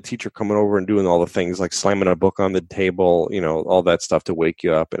remember the teacher coming over and doing all the things like slamming a book on the table, all that stuff to wake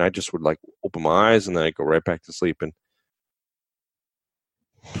you up. And I just would like open my eyes and then I'd go right back to sleep. And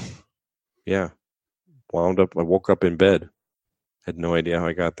yeah, I woke up in bed. Had no idea how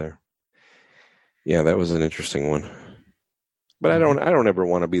I got there. Yeah, that was an interesting one. But I don't ever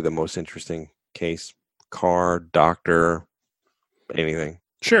want to be the most interesting case. Car, doctor, anything.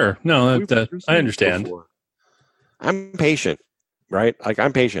 Sure. No, I understand. I'm patient, right? Like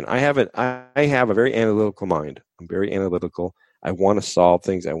I'm patient. I have a very analytical mind. I'm very analytical. I want to solve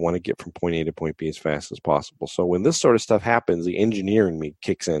things. I want to get from point A to point B as fast as possible. So when this sort of stuff happens, the engineer in me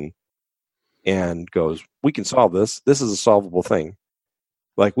kicks in and goes, we can solve this. This is a solvable thing.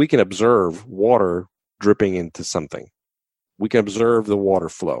 Like we can observe water dripping into something. We can observe the water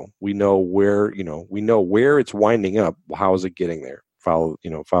flow. We know where it's winding up. How is it getting there? Follow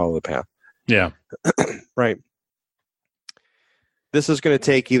the path. Yeah. Right. This is going to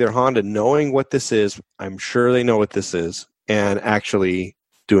take either Honda knowing what this is. I'm sure they know what this is and actually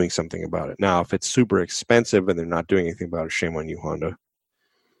doing something about it. Now, if it's super expensive and they're not doing anything about it, shame on you, Honda.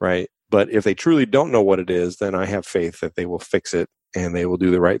 Right. But if they truly don't know what it is, then I have faith that they will fix it and they will do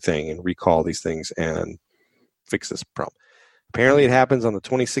the right thing and recall these things and fix this problem. Apparently, it happens on the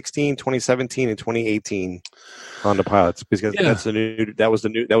 2016, 2017, and 2018 Honda Pilots because that was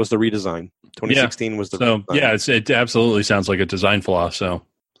the redesign. 2016 was the redesign. Yeah, it absolutely sounds like a design flaw. So,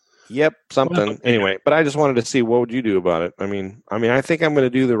 yep, something. Anyway, but I just wanted to see what would you do about it. I mean, I think I'm going to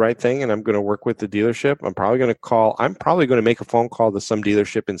do the right thing, and I'm going to work with the dealership. I'm probably going to make a phone call to some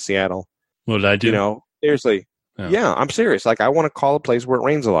dealership in Seattle. What did I do? Seriously. Yeah, I'm serious. Like, I want to call a place where it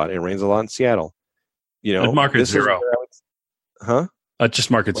rains a lot. It rains a lot in Seattle. I'd mark it 0. Huh? Just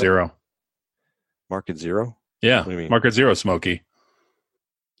mark it 0. Mark it 0? Yeah. Mark it 0, Smokey.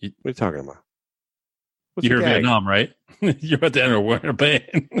 What are you talking about? You're in Vietnam, right? You're about to enter a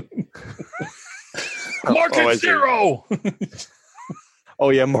band. Mark it 0.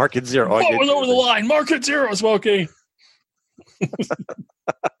 Oh, yeah, mark it 0. Forward over the line. Mark it 0, Smokey.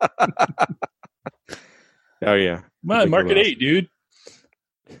 Oh, yeah. Mark it 8, dude.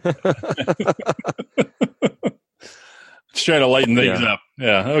 Just trying to lighten things up.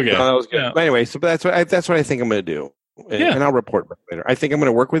 Yeah. Okay. No, that was good. Yeah. But anyway, so that's what I think I'm going to do, and I'll report back later. I think I'm going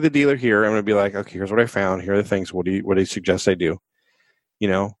to work with the dealer here. I'm going to be like, okay, here's what I found. Here are the things. What do you suggest I do?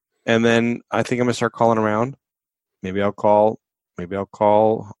 And then I think I'm going to start calling around. Maybe I'll call. I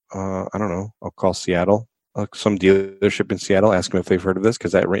don't know. I'll call Seattle, some dealership in Seattle, ask them if they've heard of this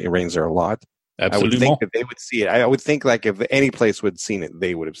because it rains there a lot. Absolutely. I would think that they would see it. I would think like if any place would have seen it,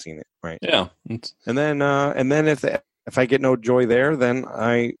 they would have seen it, right? Yeah. And then if I get no joy there, then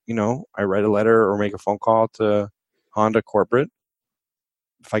I write a letter or make a phone call to Honda corporate.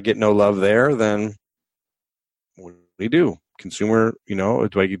 If I get no love there, then what do we do? Consumer, do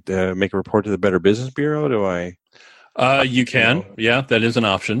I make a report to the Better Business Bureau? Do I? You can. Yeah, that is an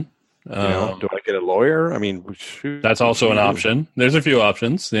option. Do I get a lawyer? I mean, shoot, that's also an option. There's a few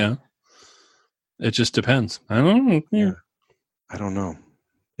options. Yeah. It just depends. I don't know. Yeah. I don't know.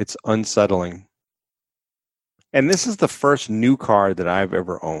 It's unsettling. And this is the first new car that I've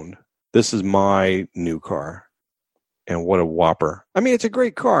ever owned. This is my new car. And what a whopper. I mean, it's a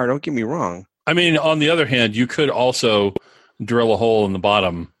great car. Don't get me wrong. I mean, on the other hand, you could also drill a hole in the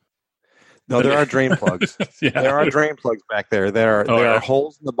bottom. No, there are drain plugs. There are drain plugs back there. There are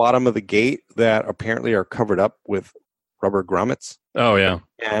holes in the bottom of the gate that apparently are covered up with rubber grommets. Oh, yeah.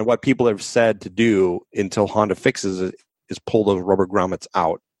 And what people have said to do until Honda fixes it is pull those rubber grommets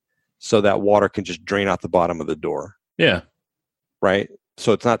out so that water can just drain out the bottom of the door. Yeah. Right?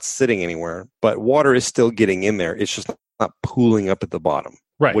 So it's not sitting anywhere, but water is still getting in there. It's just not pooling up at the bottom,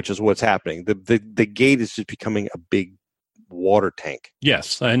 right? Which is what's happening. The gate is just becoming a big water tank.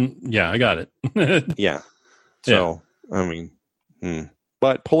 Yes. And I got it. Yeah. So, I mean,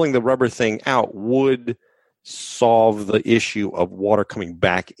 but pulling the rubber thing out would solve the issue of water coming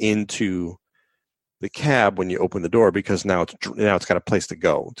back into the cab when you open the door, because now it's got a place to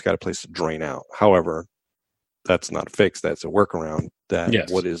go. It's got a place to drain out. However, that's not fixed. That's a workaround.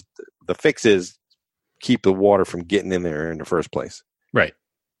 What is the fix is keep the water from getting in there in the first place. Right.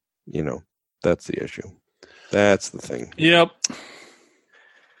 That's the issue. That's the thing. Yep.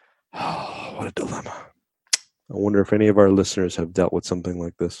 Oh, what a dilemma. I wonder if any of our listeners have dealt with something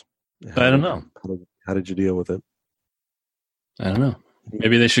like this. I don't know. How did you deal with it? I don't know.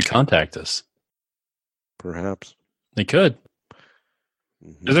 Maybe they should contact us. Perhaps. They could.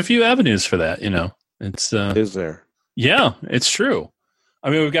 Mm-hmm. There's a few avenues for that, It's is there? Yeah, it's true. I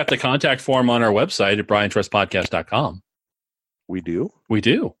mean, we've got the contact form on our website at BrianTrustPodcast.com. We do? We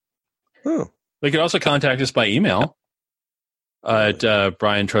do. Oh. They could also contact us by email at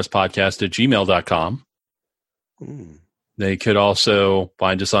BrianTrustPodcast@gmail.com. They could also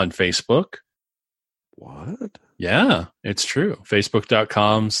find us on Facebook. What? Yeah, it's true.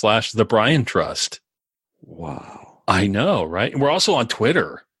 Facebook.com/The Brian Trust. Wow. I know, right? We're also on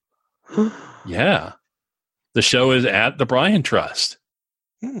Twitter. Yeah. The show is at The Brian Trust.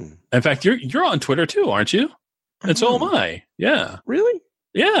 In fact, you're on Twitter too, aren't you? And so am I. Yeah. Really?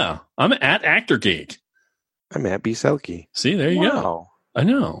 Yeah. I'm at Actor Geek. I'm at B. Selke. See, there you go. I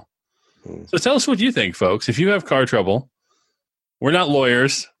know. So tell us what you think, folks. If you have car trouble, we're not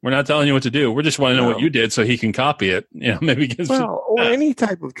lawyers. We're not telling you what to do. We just want to know what you did so he can copy it. Maybe or any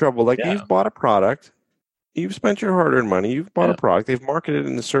type of trouble. Like you've bought a product, you've spent your hard-earned money, you've bought a product, they've marketed it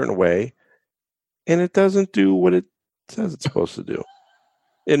in a certain way, and it doesn't do what it says it's supposed to do.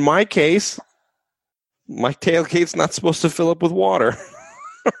 In my case, my tailgate's not supposed to fill up with water.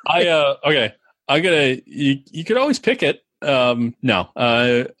 Okay. You could always pick it. No.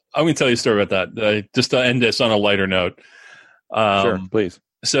 I'm going to tell you a story about that. Just to end this on a lighter note. Sure, please.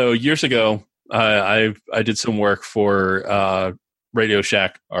 So years ago, I did some work for Radio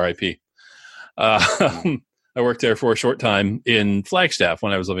Shack, RIP. I worked there for a short time in Flagstaff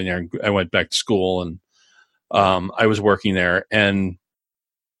when I was living there. I went back to school, and I was working there. And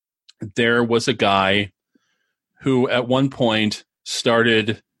there was a guy who at one point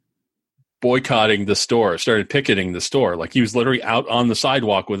started boycotting the store, started picketing the store. Like, he was literally out on the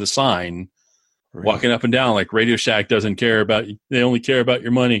sidewalk with a sign, walking up and down, like, Radio Shack doesn't care about you. They only care about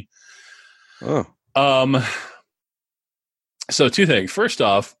your money. Oh. So two things. First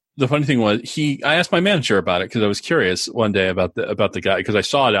off, the funny thing was I asked my manager about it because I was curious one day about the guy, because I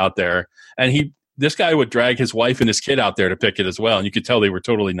saw it out there, and this guy would drag his wife and his kid out there to picket as well. And you could tell they were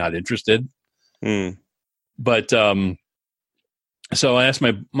totally not interested. But, so I asked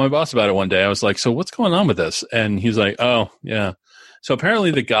my boss about it one day. I was like, so what's going on with this? And he's like, oh yeah. So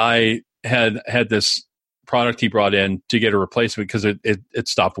apparently the guy had this product he brought in to get a replacement because it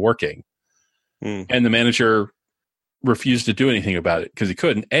stopped working. And the manager refused to do anything about it because he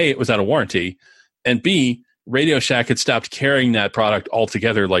couldn't. A, it was out of warranty, and B, Radio Shack had stopped carrying that product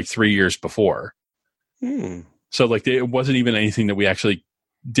altogether like 3 years before. So like it wasn't even anything that we actually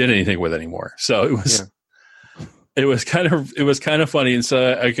did anything with anymore. So it was. Yeah. It was kind of funny, and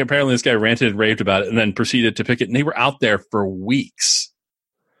so apparently this guy ranted and raved about it, and then proceeded to picket. And they were out there for weeks,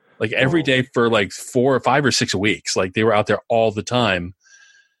 like every day for like 4 or 5 or 6 weeks. Like they were out there all the time.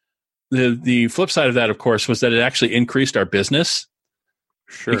 The flip side of that, of course, was that it actually increased our business,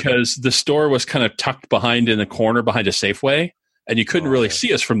 because the store was kind of tucked behind in the corner behind a Safeway, and you couldn't really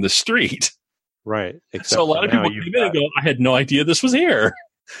see us from the street. Right. So a lot of people came in and go, "I had no idea this was here."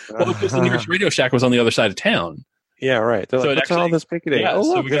 Well, because the nearest Radio Shack was on the other side of town. Yeah, right. They're like, what's all this picketing? Yeah,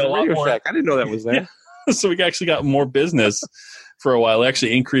 look, there's a Radio Shack. I didn't know that was there. Yeah. So we actually got more business for a while. It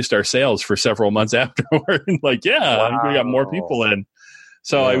actually increased our sales for several months afterward. Like, we got more people in.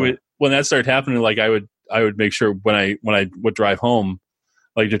 So when that started happening, like I would make sure when I would drive home,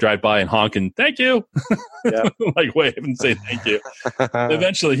 like to drive by and honk and thank you, like wave and say thank you.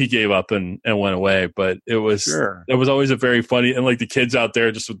 Eventually he gave up and went away, but it was always a very funny, and like the kids out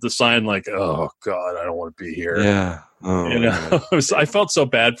there just with the sign like, oh God, I don't want to be here. Yeah. I felt so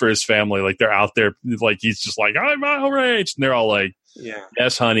bad for his family. Like they're out there, like he's just like, I'm outraged, and they're all like,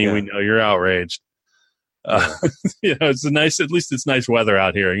 yes, honey, we know you're outraged. It's at least it's nice weather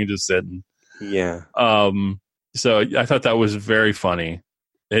out here. You can just sit and so I thought that was very funny.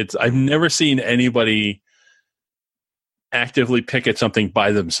 I've never seen anybody actively picket something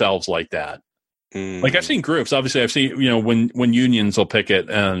by themselves like that. Like I've seen groups. Obviously, I've seen when unions will picket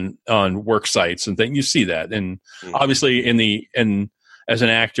on work sites and things. You see that, and obviously as an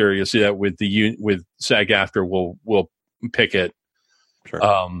actor, you'll see that with SAG-AFTRA will picket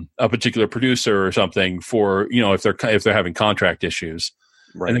a particular producer or something for if they're having contract issues,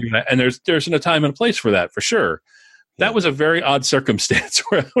 right? And there's a time and a place for that for sure. That was a very odd circumstance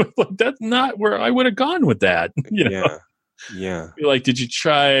where that's not where I would have gone with that. Yeah. Like, did you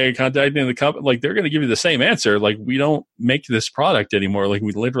try contacting the company? Like, they're going to give you the same answer. Like, we don't make this product anymore. Like,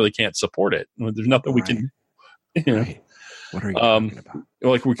 we literally can't support it. There's nothing we can. Right. What are you talking about?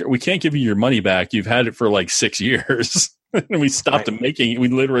 Like, we can't give you your money back. You've had it for like 6 years, and we stopped making. We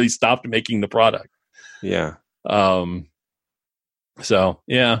literally stopped making the product. Yeah. So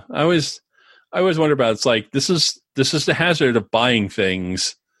yeah, I always wonder about it. It's like this is the hazard of buying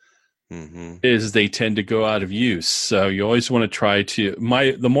things. Is they tend to go out of use. So you always want to try to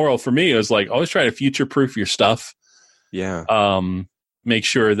the moral for me is like always try to future proof your stuff. Yeah. Make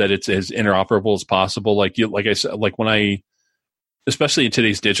sure that it's as interoperable as possible. Like I said, like especially in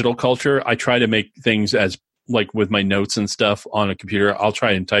today's digital culture, I try to make things as like with my notes and stuff on a computer, I'll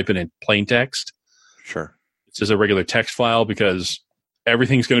try and type it in plain text. Sure. It's just a regular text file because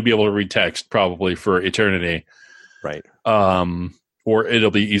everything's going to be able to read text probably for eternity. Right. Or it'll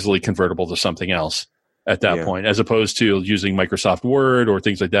be easily convertible to something else at that point, as opposed to using Microsoft Word or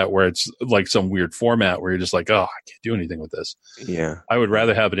things like that, where it's like some weird format where you're just like, oh, I can't do anything with this. Yeah. I would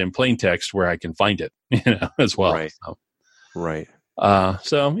rather have it in plain text where I can find it, as well. Right. So. Right.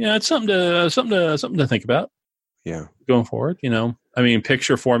 So yeah, it's something to think about. Yeah. Going forward, I mean,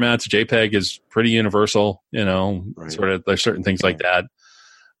 picture formats, JPEG is pretty universal, sort of, there's certain things like that.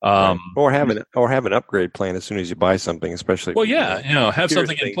 Or have an upgrade plan as soon as you buy something, especially. Well, have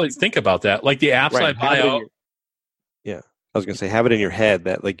something in place. Think about that, like the apps I buy. I was going to say, have it in your head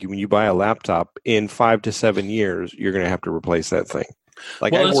that like when you buy a laptop in 5 to 7 years, you're going to have to replace that thing.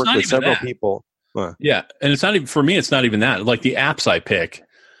 Like I've worked with several people. Yeah, and it's not even for me. It's not even that. Like the apps I pick,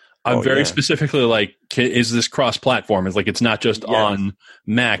 I'm very specifically like, is this cross-platform? It's like it's not just on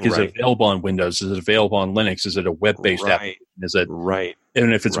Mac. Is it available on Windows? Is it available on Linux? Is it a web-based application? Is it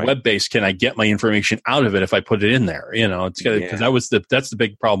And if it's web-based, can I get my information out of it if I put it in there? It's because that's the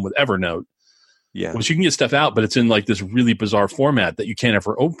big problem with Evernote. Yeah, which you can get stuff out, but it's in like this really bizarre format that you can't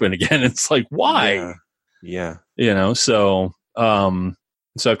ever open again. It's like, why? Yeah. So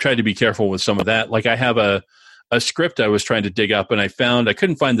I've tried to be careful with some of that. Like I have a script I was trying to dig up, and I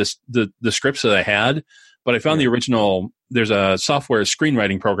couldn't find the scripts that I had, but I found the original. There's a software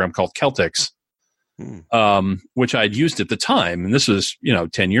screenwriting program called Celtics, which I'd used at the time, and this was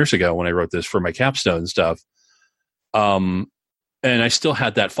 10 years ago when I wrote this for my capstone stuff. And I still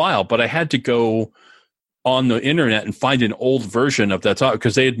had that file, but I had to go on the internet and find an old version of that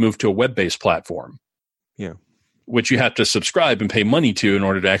because they had moved to a web-based platform. Yeah. Which you have to subscribe and pay money to in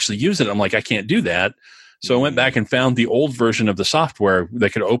order to actually use it. I'm like, I can't do that. So I went back and found the old version of the software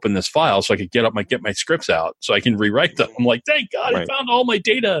that could open this file so I could get my scripts out so I can rewrite them. I'm like, thank God I found all my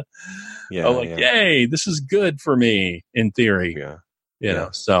data. Yeah. I'm like, yay, this is good for me in theory. Yeah.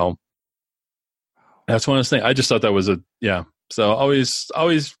 So that's one of those things. I just thought that was So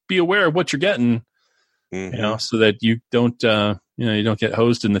always be aware of what you're getting, so that you don't get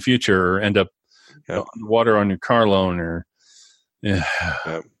hosed in the future or end up water on your car loan or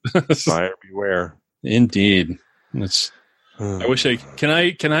buyer beware. Indeed. I wish can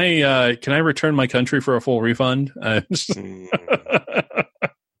I return my country for a full refund? UK,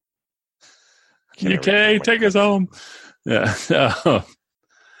 take us home. Yeah.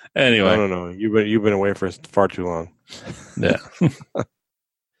 Anyway. No. You've been away for far too long. Yeah.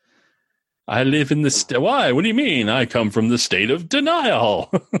 I live in the state. Why? What do you mean? I come from the state of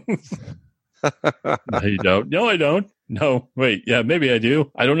denial. No, you don't. No, I don't. No, wait. Yeah, maybe I do.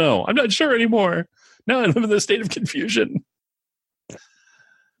 I don't know. I'm not sure anymore. No, I live in the state of confusion.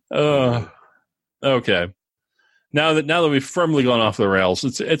 Okay. Now that we've firmly gone off the rails,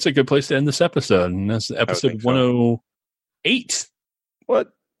 it's a good place to end this episode. And that's episode 108.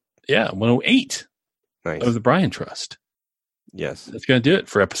 What? Yeah, 108. Nice. Of the Brian Trust. Yes. That's going to do it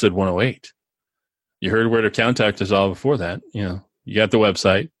for episode 108. You heard where to contact us all before that. You got the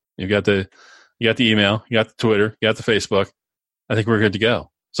website. You got the email. You got the Twitter. You got the Facebook. I think we're good to go.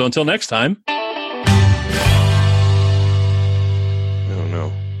 So until next time. I don't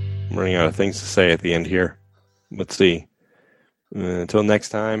know. I'm running out of things to say at the end here. Let's see. Until next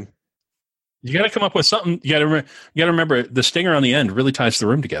time. You got to come up with something. You got to remember the stinger on the end really ties the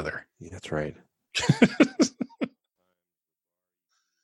room together. Yeah, that's right.